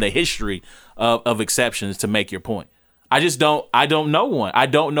the history of exceptions to make your point. I don't know one. I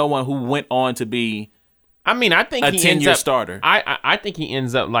don't know one who went on to be I mean, I think a he ends 10-year up starter. I think he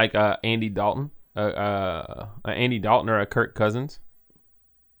ends up like Andy Dalton, Andy Dalton or a Kirk Cousins.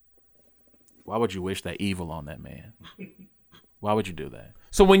 Why would you wish that evil on that man? Why would you do that?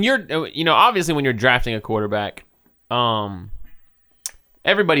 So when you're, obviously when you're drafting a quarterback,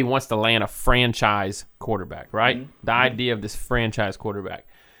 everybody wants to land a franchise quarterback, right? Mm-hmm. The idea of this franchise quarterback.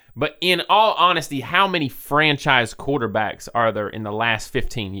 But in all honesty, how many franchise quarterbacks are there in the last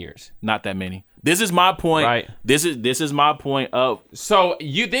 15 years? Not that many. This is my point. Right. This is my point of. So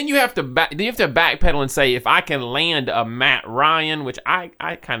you have to backpedal and say, if I can land a Matt Ryan, which I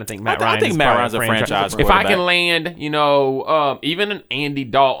kind of think Matt Ryan. I think is Matt probably Ryan's a franchise If I quarterback. can land, even an Andy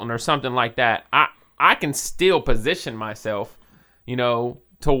Dalton or something like that, I can still position myself, to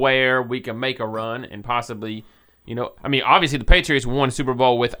where we can make a run and possibly. Obviously the Patriots won Super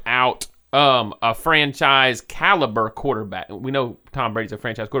Bowl without a franchise caliber quarterback. We know Tom Brady's a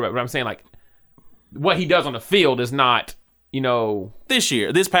franchise quarterback, but I'm saying like what he does on the field is not,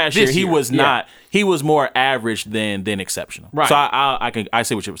 this past year, he was not. He was more average than exceptional. Right. So I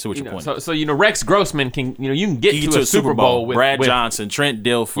see what your point. So Rex Grossman can you can get to a Super Bowl with Brad Johnson, Trent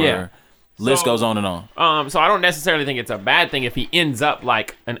Dilfer. Yeah. List goes on and on. So I don't necessarily think it's a bad thing if he ends up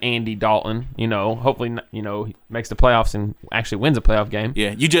like an Andy Dalton. Hopefully, he makes the playoffs and actually wins a playoff game.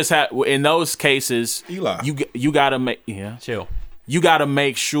 Yeah, you just have in those cases, Eli. You got to make chill. You got to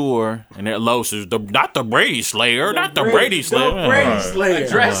make sure, and their Los is not the Brady Slayer, not the Brady Slayer. The Brady Slayer.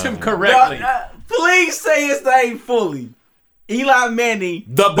 Address him correctly. Please say his name fully. Eli Manning,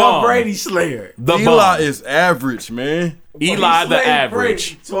 The bomb. Brady Slayer. The Eli bomb. is average, man. Eli He the slayed average.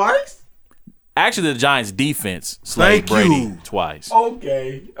 Brady twice? Actually, the Giants' defense slayed Thank Brady you. twice.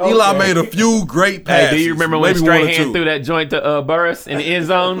 Okay. Eli made a few great passes. Hey, do you remember when Maybe one or Strahan two. threw that joint to Burris in the end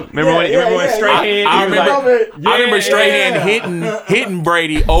zone? Remember when yeah. Strahan? I he was remember. I remember Strahan yeah. hitting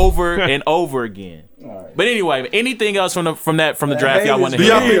Brady over and over again. Right. But anyway, anything else from the draft y'all want to Do,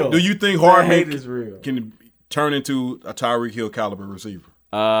 hear? do you think That hate Hardman is real. can turn into a Tyreek Hill caliber receiver?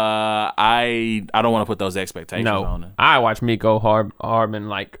 I don't want to put those expectations on him. I watched Miko Hardman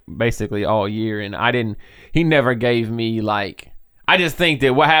like basically all year, and he never gave me like. I just think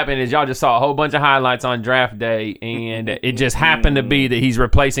that what happened is y'all just saw a whole bunch of highlights on draft day, and it just happened to be that he's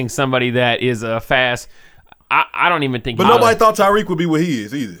replacing somebody that is a fast. I don't even think. But nobody thought Tyreek would be what he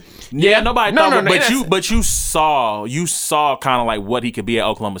is either. Yeah, nobody thought. But you saw kind of like what he could be at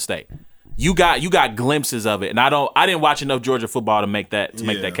Oklahoma State. You got glimpses of it, and I didn't watch enough Georgia football to make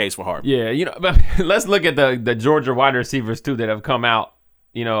that case for Hardman. Yeah, but let's look at the Georgia wide receivers too that have come out.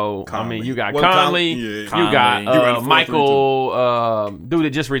 Conley. I mean, you got Conley, you got Michael, dude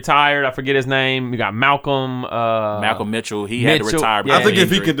that just retired. I forget his name. You got Malcolm Mitchell. He had to retire. I think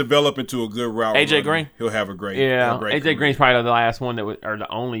if he could develop into a good route, AJ Green, he'll have a great. AJ Green's probably the last one or the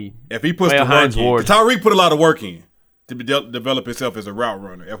only. If he puts the work in, Tyreek put a lot of work in to develop himself as a route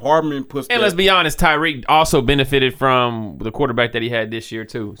runner. If Hardman puts, let's be honest, Tyreek also benefited from the quarterback that he had this year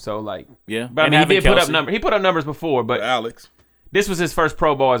too. So but I mean, he did put up numbers. He put up numbers before, but Alex. This was his first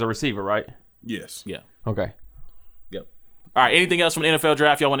Pro Bowl as a receiver, right? Yes. Yeah. Okay. Yep. All right. Anything else from the NFL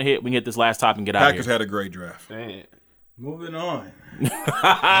draft y'all want to hit? We can hit this last topic and get out of here. Packers had a great draft. Dang. Moving on.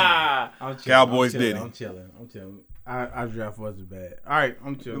 Cowboys did it. I'm chilling. Our draft wasn't bad. All right.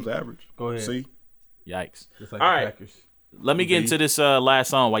 I'm chilling. It was average. Go ahead. See? Yikes. Just like all the right. Packers. Let me get into this last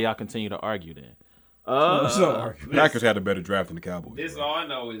song while y'all continue to argue then. Packers had a better draft than the Cowboys. This all I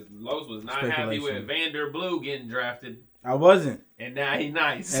know is Los was not happy with Vander Blue getting drafted. I wasn't. And now he's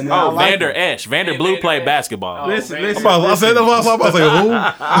nice. And Vander Esch. Vander Blue played basketball. Listen. I said who?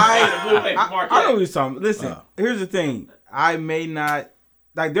 I know he's talking. Listen, here's the thing. I may not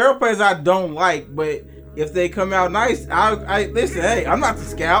like. There are players I don't like, but if they come out nice, I listen. Hey, I'm not the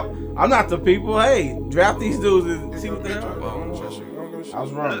scout. I'm not the people. Hey, draft these dudes and see what they are. I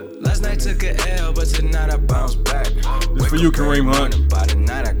was wrong. Last night took a L, but tonight I bounce back. This for you, Kareem Hunt. By the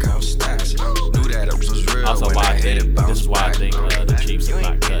night I count stacks. Knew that it was real. Also, this is why I think the Chiefs are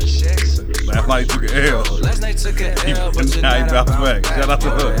not cut. Last night took an L. Last night took an L, but tonight I bounce back. Shout out to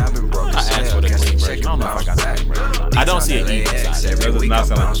her. I asked for the clean version. I don't know if I got the clean version. I don't see an even side. That does not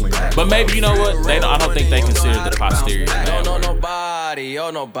sound like a clean version. But maybe, you know what? I don't think they consider the posterior. Don't know nobody,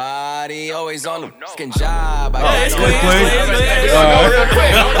 always on the fucking job. It's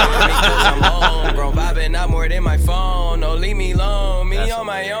I'm home, bro, vibing out more than my phone. No, leave me alone, me on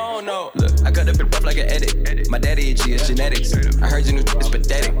my own. No, look, I cut up like an edit. My daddy itchy is genetics. I heard your new is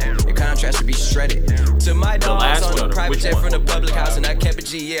pathetic. Your contrast should be shredded. To my dogs on the private jet from the public house, and I kept a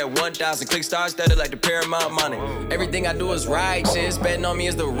G, 1,000 click stars studded like the Paramount money. Everything I do is righteous. Betting on me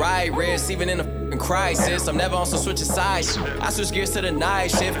is the right risk, even in a crisis. I'm never on some switching sides. I switch gears to the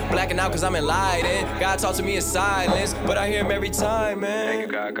night shift, blacking out cause I'm enlightened. God talk to me in silence, but I hear him every time, man. Thank you,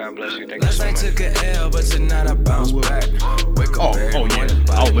 God. God bless you. Last night took a L, but tonight I bounce back. Wake up yeah.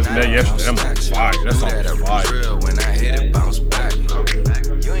 I was listening to that yesterday. I'm like, fire. That song is fire. When I hit it, bounce back.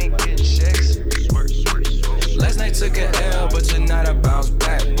 You ain't getting checks. Last night took a L, but tonight I bounce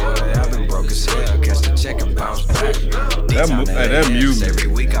back. Boy, I've been broke as hell. Catch the check and bounce back. That music. Every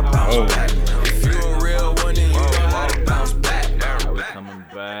week I bounce back. If you a real one, then you know how to bounce back. We're coming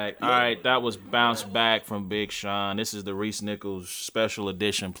back. All right, that was Bounce Back from Big Sean. This is the Reese Nichols special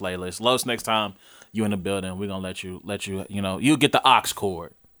edition playlist. Los, next time you in the building, we're gonna let you, you'll get the aux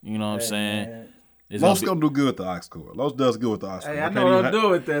cord. You know what I'm saying? Los gonna do good with the aux cord. Los does good with the aux cord. Hey, I know what I'm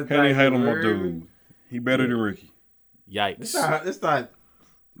doing with that. Can't hate him on dude. He better than Ricky. Yikes. It's not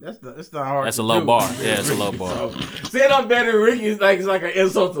hard. That's a low bar. Yeah, it's a low bar. Saying I'm better than Ricky is like an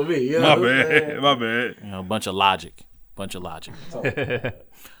insult to me. You know My bad. A bunch of logic. All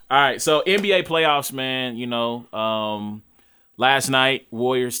right, so NBA playoffs, man. Last night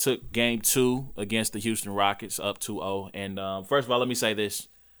Warriors took Game 2 against the Houston Rockets, up 2-0. And first of all, let me say this,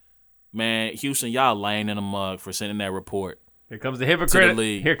 man. Houston, y'all laying in a mug for sending that report. Here comes the hypocrite.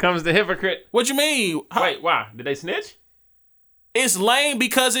 Here comes the hypocrite. What you mean? Wait, why? Did they snitch? It's lame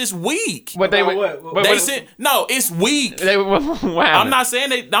because it's weak. What they said? No, it's weak. I'm not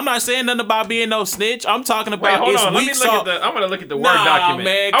saying nothing about being no snitch. I'm talking about hold it's on. weak. I'm gonna look at the Word document.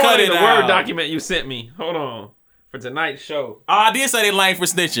 Man, I want to cut look it at the Word out. document you sent me. Hold on. For tonight's show. Oh, I did say they lame for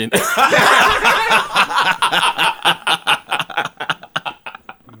snitching.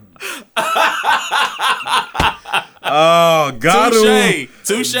 Oh, got him.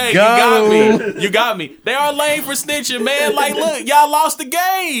 Touche. You got me. They are lame for snitching, man. Like, look, y'all lost the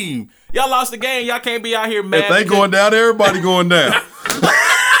game. Y'all can't be out here mad. If they going down, everybody going down.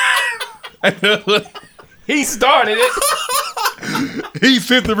 He started it. He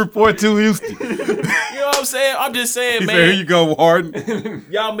sent the report to Houston. You know what I'm saying? I'm just saying, He man. said, here you go, Harden.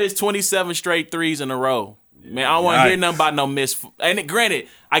 Y'all missed 27 straight threes in a row. Man, I don't want to hear nothing about no miss. And granted,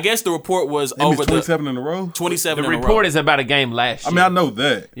 I guess the report was They over missed 27 in a row. 27 The in a row. report is about a game last year. I mean, I know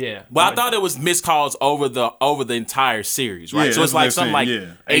that. Yeah. Well, I thought it was missed calls over the entire series, right? Yeah, so it's that's what like they're something saying,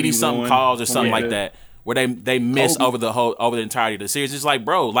 like yeah. 80 something 81, calls or something something like like that, where they miss over the entirety of the series. It's like,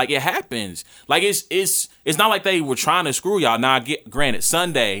 bro, like it happens. Like it's not like they were trying to screw y'all. Now, granted,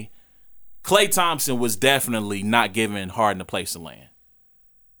 Sunday, Klay Thompson was definitely not giving Harden a place to land.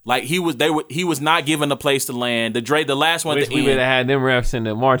 Like he was not given a place to land. The last one. Wish we would have had them refs in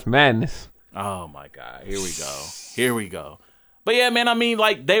the March Madness. Oh my God! Here we go. But yeah, man. I mean,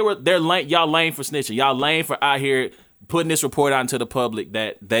 like they're lame. Y'all lame for snitching. Y'all lame for out here putting this report out into the public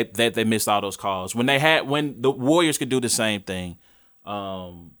that they missed all those calls when the Warriors could do the same thing.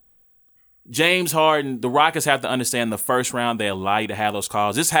 James Harden, the Rockets have to understand the first round they allow you to have those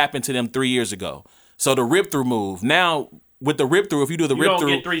calls. This happened to them 3 years ago. So the rip through move now. With the rip through, if you do the rip through,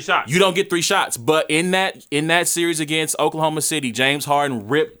 you don't get 3 shots. You don't get 3 shots. But in that series against Oklahoma City, James Harden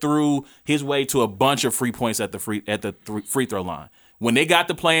ripped through his way to a bunch of free points at the free throw line. When they got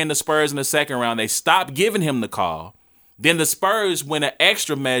to playing the Spurs in the second round, they stopped giving him the call. Then the Spurs went an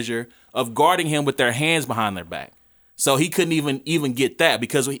extra measure of guarding him with their hands behind their back. So he couldn't even get that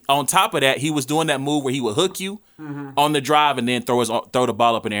because on top of that, he was doing that move where he would hook you on the drive and then throw the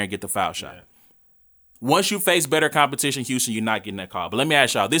ball up in the air and get the foul shot. Yeah. Once you face better competition, Houston, you're not getting that call. But let me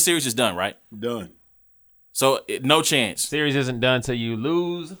ask y'all, this series is done, right? Done. So no chance. Series isn't done till you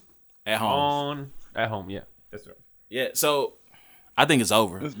lose at home. At home, yeah, that's right. Yeah, so I think it's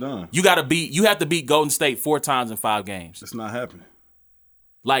over. It's done. You have to beat Golden State 4 times in 5 games. It's not happening.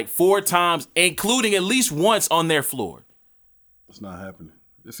 Like 4 times, including at least once on their floor. It's not happening.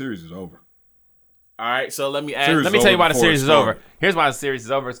 This series is over. All right, so let me ask. Series Let me tell you why the before it series is started. over. Here's why the series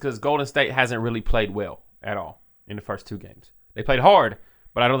is over. It's because Golden State hasn't really played well at all in the first 2 games. They played hard,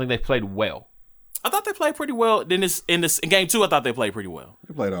 but I don't think they played well. I thought they played pretty well. In game 2, I thought they played pretty well.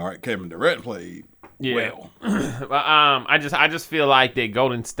 They played all right. Kevin Durant played well. But, I just feel like that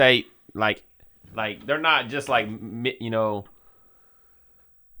Golden State, like they're not just like, you know.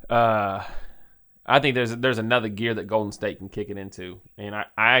 I think there's another gear that Golden State can kick it into, and I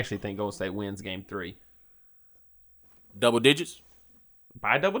actually think Golden State wins Game 3. Double digits?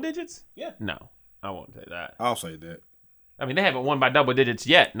 By double digits? Yeah. No, I won't say that. I'll say that. I mean, they haven't won by double digits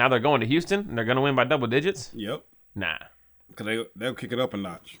yet. Now they're going to Houston, and they're going to win by double digits? Yep. Nah. Because they'll kick it up a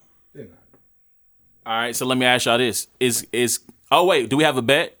notch. All right, so let me ask y'all this. Oh, wait, do we have a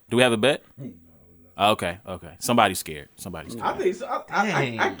bet? Okay. Somebody's scared. I think so.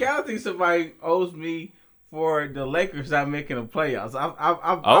 I kind of think somebody owes me for the Lakers not making the playoffs.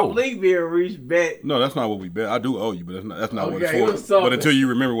 I believe being reached bet. No, that's not what we bet. I do owe you, but that's not what Okay, it was it's for. something. But until you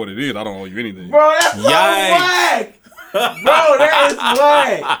remember what it is, I don't owe you anything. Bro, that's so whack. Bro, that is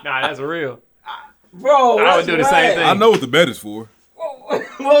whack. Nah, that's real. Bro, I would do the same thing. I know what the bet is for.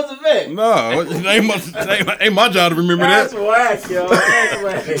 What's the bet? No, it ain't my job to remember That's that. whack, yo.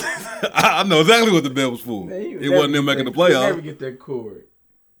 That's whack. I know exactly what the bet was for. It wasn't them making the playoffs. Never get that cord.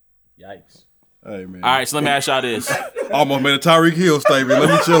 Yikes. Hey, man. All right, so let me ask y'all this. Almost made a Tyreek Hill statement. Let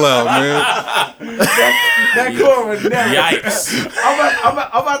me chill out, man. That cord was never. Yikes. I'm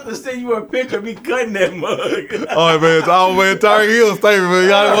about to send you a picture of me cutting that mug. All right, man. It's almost made a Tyreek Hill statement, man.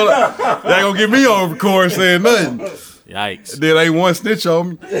 Y'all ain't gonna get me on record saying nothing. Yikes. Then ain't one snitch on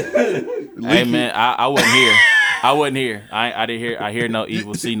me. Hey, man, I wasn't here. I didn't hear. I hear no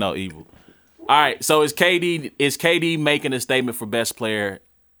evil, see no evil. All right, so is KD making a statement for best player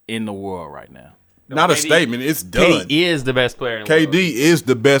in the world right now? Not a statement. It's done. KD is the best player in the world. KD is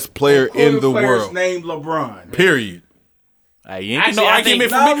the best player in the world. Named LeBron. Period. Hey, you ain't Actually, no I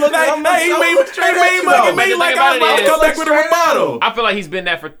argument think- for me. No, look, I'm Like I'm about to come back with a rebuttal. I feel like he's been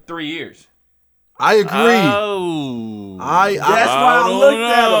that for 3 years. I agree. Oh, That's why I looked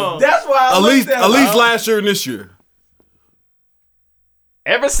at him. That's why I at looked at him. least last year and this year.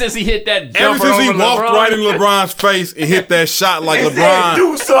 Ever since he hit that Ever jumper since he over walked LeBron, right in LeBron's face and hit that shot like LeBron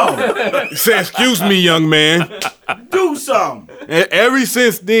Do something. said, "Excuse me, young man." Do something. And ever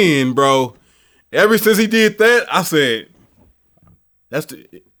since then, bro, ever since he did that, I said,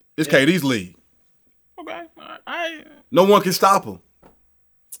 it's KD's league. Okay. No one can stop him.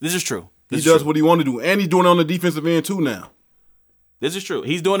 This is true. He does what he want to do, and he's doing it on the defensive end too now. This is true.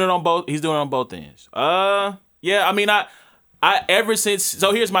 He's doing it on both. He's doing it on both ends. Yeah. I mean, I ever since.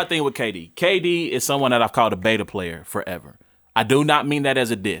 So here's my thing with KD. KD is someone that I've called a beta player forever. I do not mean that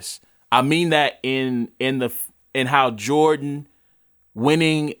as a diss. I mean that in how Jordan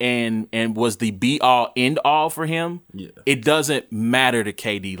winning and was the be all end all for him. Yeah. It doesn't matter to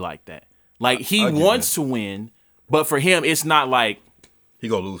KD like that. Like he wants to win, but for him, it's not like He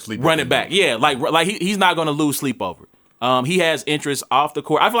gonna lose sleep. run it back. Yeah, like he's not going to lose sleep over it. He has interest off the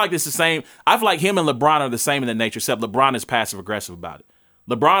court. I feel like it's the same. I feel like him and LeBron are the same in the nature, except LeBron is passive aggressive about it.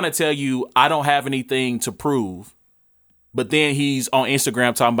 LeBron will tell you, I don't have anything to prove, but then he's on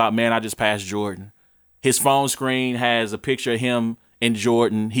Instagram talking about, man, I just passed Jordan. His phone screen has a picture of him and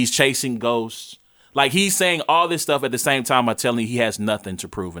Jordan. He's chasing ghosts. Like, he's saying all this stuff at the same time by telling you he has nothing to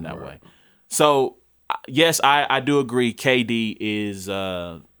prove in that way. So, yes, I do agree. KD is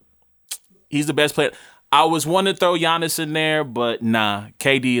he's the best player. I was wanting to throw Giannis in there, but nah,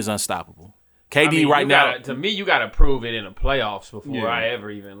 KD is unstoppable. KD right now. To me, you got to prove it in the playoffs before I ever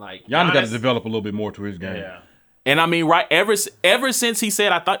even like. Giannis got to develop a little bit more to his game. Yeah. And I mean, right, ever since he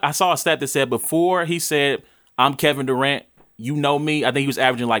said, I saw a stat that said before he said, I'm Kevin Durant, you know me. I think he was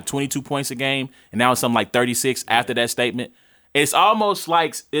averaging like 22 points a game, and now it's something like 36 after that statement. It's almost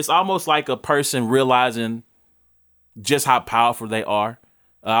like a person realizing just how powerful they are.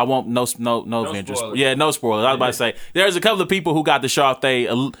 I won't no Avengers. Spoilers. Yeah, no spoilers. I was about to say there's a couple of people who got to show off a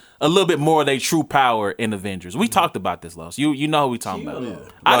little bit more of their true power in Avengers. We talked about this, Los. You know who we talking about.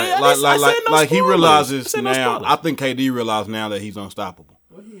 Like he realizes now. I think KD realized now that he's unstoppable.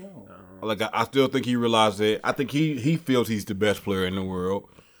 Like I still think he realized that. I think he feels he's the best player in the world,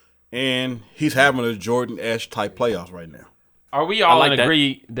 and he's having a Jordan-esque type playoffs right now. Are we all in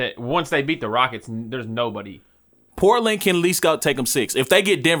agree that once they beat the Rockets, there's nobody? Portland can at least go take them 6. If they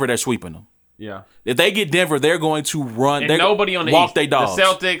get Denver, they're sweeping them. Yeah. If they get Denver, they're going to run. And nobody on the walk East. Their dogs. The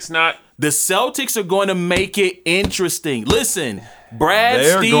Celtics not. The Celtics are going to make it interesting. Listen, Brad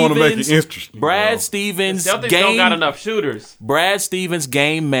They're Stevens. going to make it interesting. Brad Stevens. The Celtics don't got enough shooters. Brad Stevens,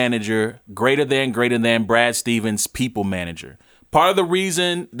 game manager, greater than Brad Stevens, people manager. Part of the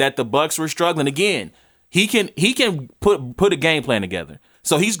reason that the Bucks were struggling, again, he can put a game plan together.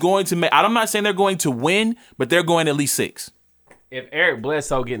 So he's going to make. I'm not saying they're going to win, but they're going at least 6. If Eric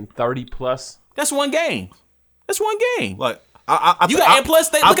Bledsoe getting 30 plus, that's one game. Like and plus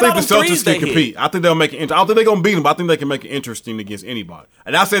they look at all think them the threes Celtics they can compete. I think they'll make it. I don't think they're gonna beat them, but I think they can make it interesting against anybody.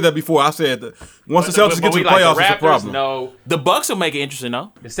 And I said that before. I said that once the Celtics get to the playoffs, it's a problem. No, the Bucks will make it interesting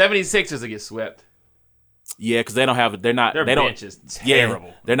though. The 76ers will get swept. Yeah, because they don't have. Their bench is terrible.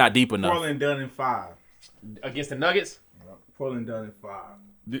 Yeah, they're not deep enough. Portland done in 5 against the Nuggets. Portland done in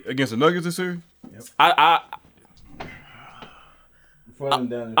 5 against the Nuggets this series. Yep.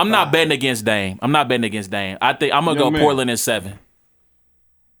 I'm not betting against Dame. I think I'm gonna go Portland in 7.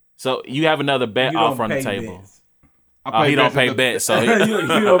 So you have another bet offer on the table. Bets. He don't pay bets, so you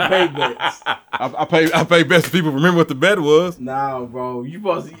don't pay bets. I pay bets so people remember what the bet was. Nah, bro. You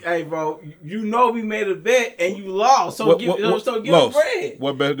supposed to, hey, bro. You know we made a bet and you lost. So give lost. bread.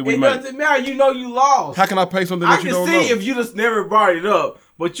 What bet did we make? It doesn't matter. You know you lost. How can I pay something that you don't know? I can see if you just never brought it up.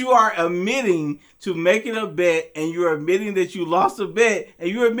 But you are admitting to making a bet, and you're admitting that you lost a bet, and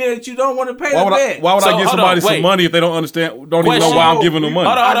you're admitting that you don't want to pay the bet. Why would I give somebody some money if they don't understand? Don't even know why I'm giving them money.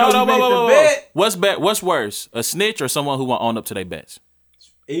 Hold on. What's worse, a snitch or someone who won't own up to their bets?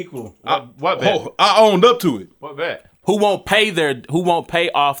 Equal. What bet? I owned up to it. What bet? Who won't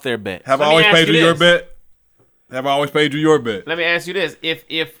pay off their bet? Have I always paid you your bet? Have I always paid you your bet? Let me ask you this: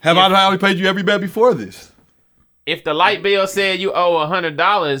 Have I always paid you every bet before this? If the light bill said you owe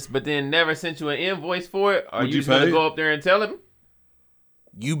 $100, but then never sent you an invoice for it, are you just gonna go up there and tell him?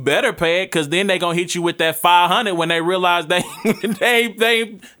 You better pay it, because then they gonna hit you with that $500 when they realize they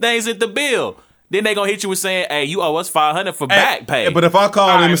ain't sent the bill. Then they gonna hit you with saying, "Hey, you owe us $500 for back pay." But if I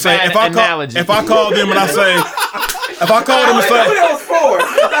call them and say, if I call them and I say, if I call them and say, who that was for?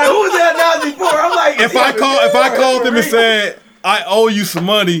 Like, who was that analogy for? I'm like, if I called them and said, I owe you some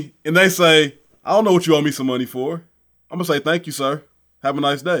money, and they say, I don't know what you owe me some money for, I'm gonna say, thank you, sir. Have a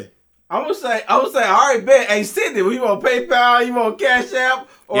nice day. I'm gonna say, all right, bet. Hey, send it. You want PayPal? You want Cash App?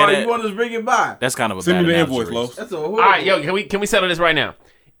 Or you want to just bring it by? That's kind of a send bad me the analogy, invoice, Los. That's a all right, yo, can we settle this right now?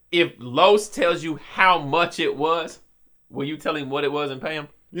 If Los tells you how much it was, will you tell him what it was and pay him?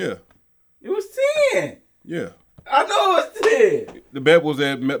 Yeah. It was 10. Yeah. I know it was 10. The bet was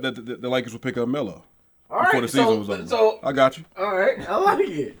that the Lakers would pick up Melo. All before right, the season was over. So I got you. All right, I like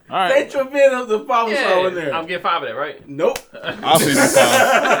it. All right. Central bit of the problem in there. I'm getting 5 of that, right? Nope. I'll send you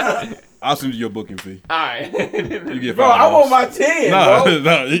 5. I'll send you your booking fee. All right. You get $5. Bro, I want my 10, No.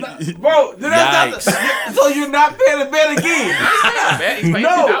 bro, that's not so you're not paying the bet again. He's paying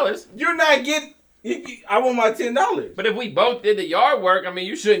 $10. You're not getting. I want my $10. But if we both did the yard work, I mean,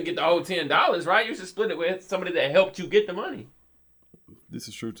 you shouldn't get the whole $10, right? You should split it with somebody that helped you get the money. This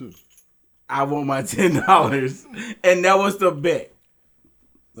is true too. I want my $10, and that was the bet.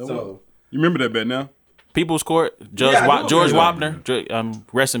 So you remember that bet now? People's Court, George Wapner.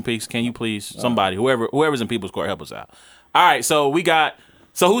 Rest in peace. Can you please, somebody, whoever's in People's Court, help us out. All right, so we got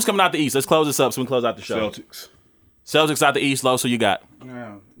So who's coming out the East? Let's close this up so we can close out the show. Celtics out the East, Low. So you got?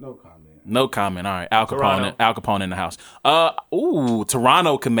 No comment. No comment. All right. Al Capone in the house.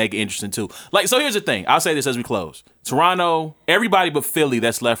 Toronto can make it interesting too. Like, so here's the thing. I'll say this as we close. Toronto, everybody but Philly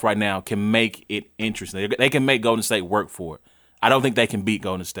that's left right now can make it interesting. They can make Golden State work for it. I don't think they can beat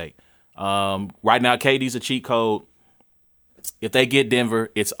Golden State. Right now, KD's a cheat code. If they get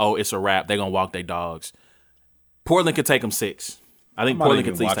Denver, it's a wrap. They're going to walk their dogs. Portland could take them 6. I think Portland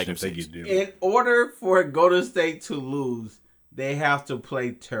could at least take them 6. In order for Golden State to lose, they have to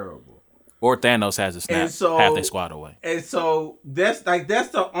play terrible. Or Thanos has to snap half their squad away. And so they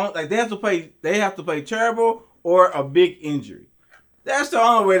have to play terrible or a big injury. That's the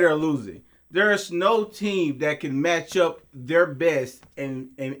only way they're losing. There's no team that can match up their best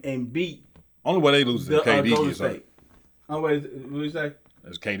and beat. Only way they lose is if KD Golden gets hurt. Only way, what do you say?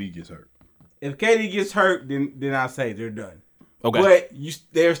 As KD gets hurt. If KD gets hurt, then I say they're done. Okay. But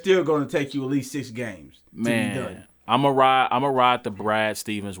they're still going to take you at least 6 games to be done. I'm gonna ride the Brad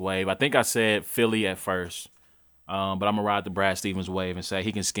Stevens wave. I think I said Philly at first, but I'm gonna ride the Brad Stevens wave and say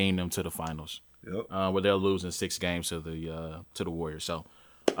he can scheme them to the finals, where they'll lose in 6 games to the Warriors. So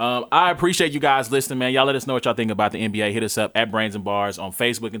I appreciate you guys listening, man. Y'all let us know what y'all think about the NBA. Hit us up at Brains and Bars on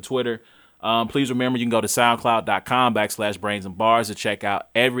Facebook and Twitter. Please remember you can go to SoundCloud.com/Brains and Bars to check out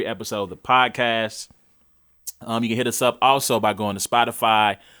every episode of the podcast. You can hit us up also by going to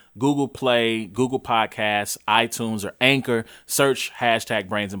Spotify, Google Play, Google Podcasts, iTunes, or Anchor. Search #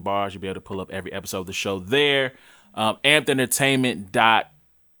 Brains and Bars. You'll be able to pull up every episode of the show there.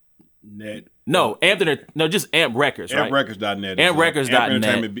 AmpEntertainment.net. Just Amp Records, right? AmpRecords.net. AmpRecords.net.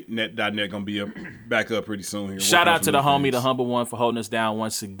 AmpEntertainment.net going to be back up pretty soon here. Shout out to the homie, the Humble One, for holding us down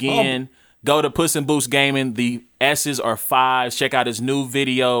once again. Go to Puss and Boost Gaming. The S's are 5s. Check out his new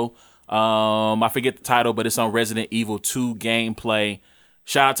video. I forget the title, but it's on Resident Evil 2 gameplay.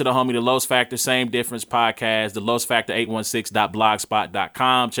 Shout out to the homie, the Los Factor, Same Difference podcast, the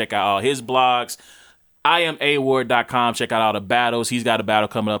losfactor816.blogspot.com. Check out all his blogs. IamAward.com. Check out all the battles. He's got a battle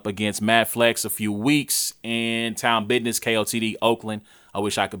coming up against Matt Flex a few weeks in Town Business, KOTD, Oakland. I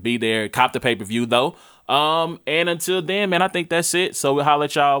wish I could be there. Cop the pay-per-view, though. And until then, man, I think that's it. So we'll holler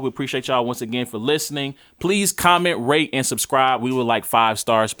at y'all. We appreciate y'all once again for listening. Please comment, rate, and subscribe. We would like 5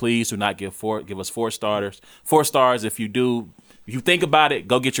 stars, please. Do not give us 4 stars. 4 stars if you do. If you think about it,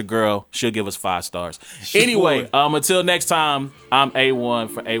 go get your girl. She'll give us 5 stars. Anyway, until next time, I'm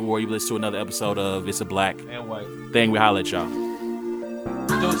A1 for A-War. You listen to another episode of It's a Black and White Thing. We holler at y'all.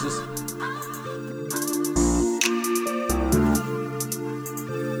 Deuces.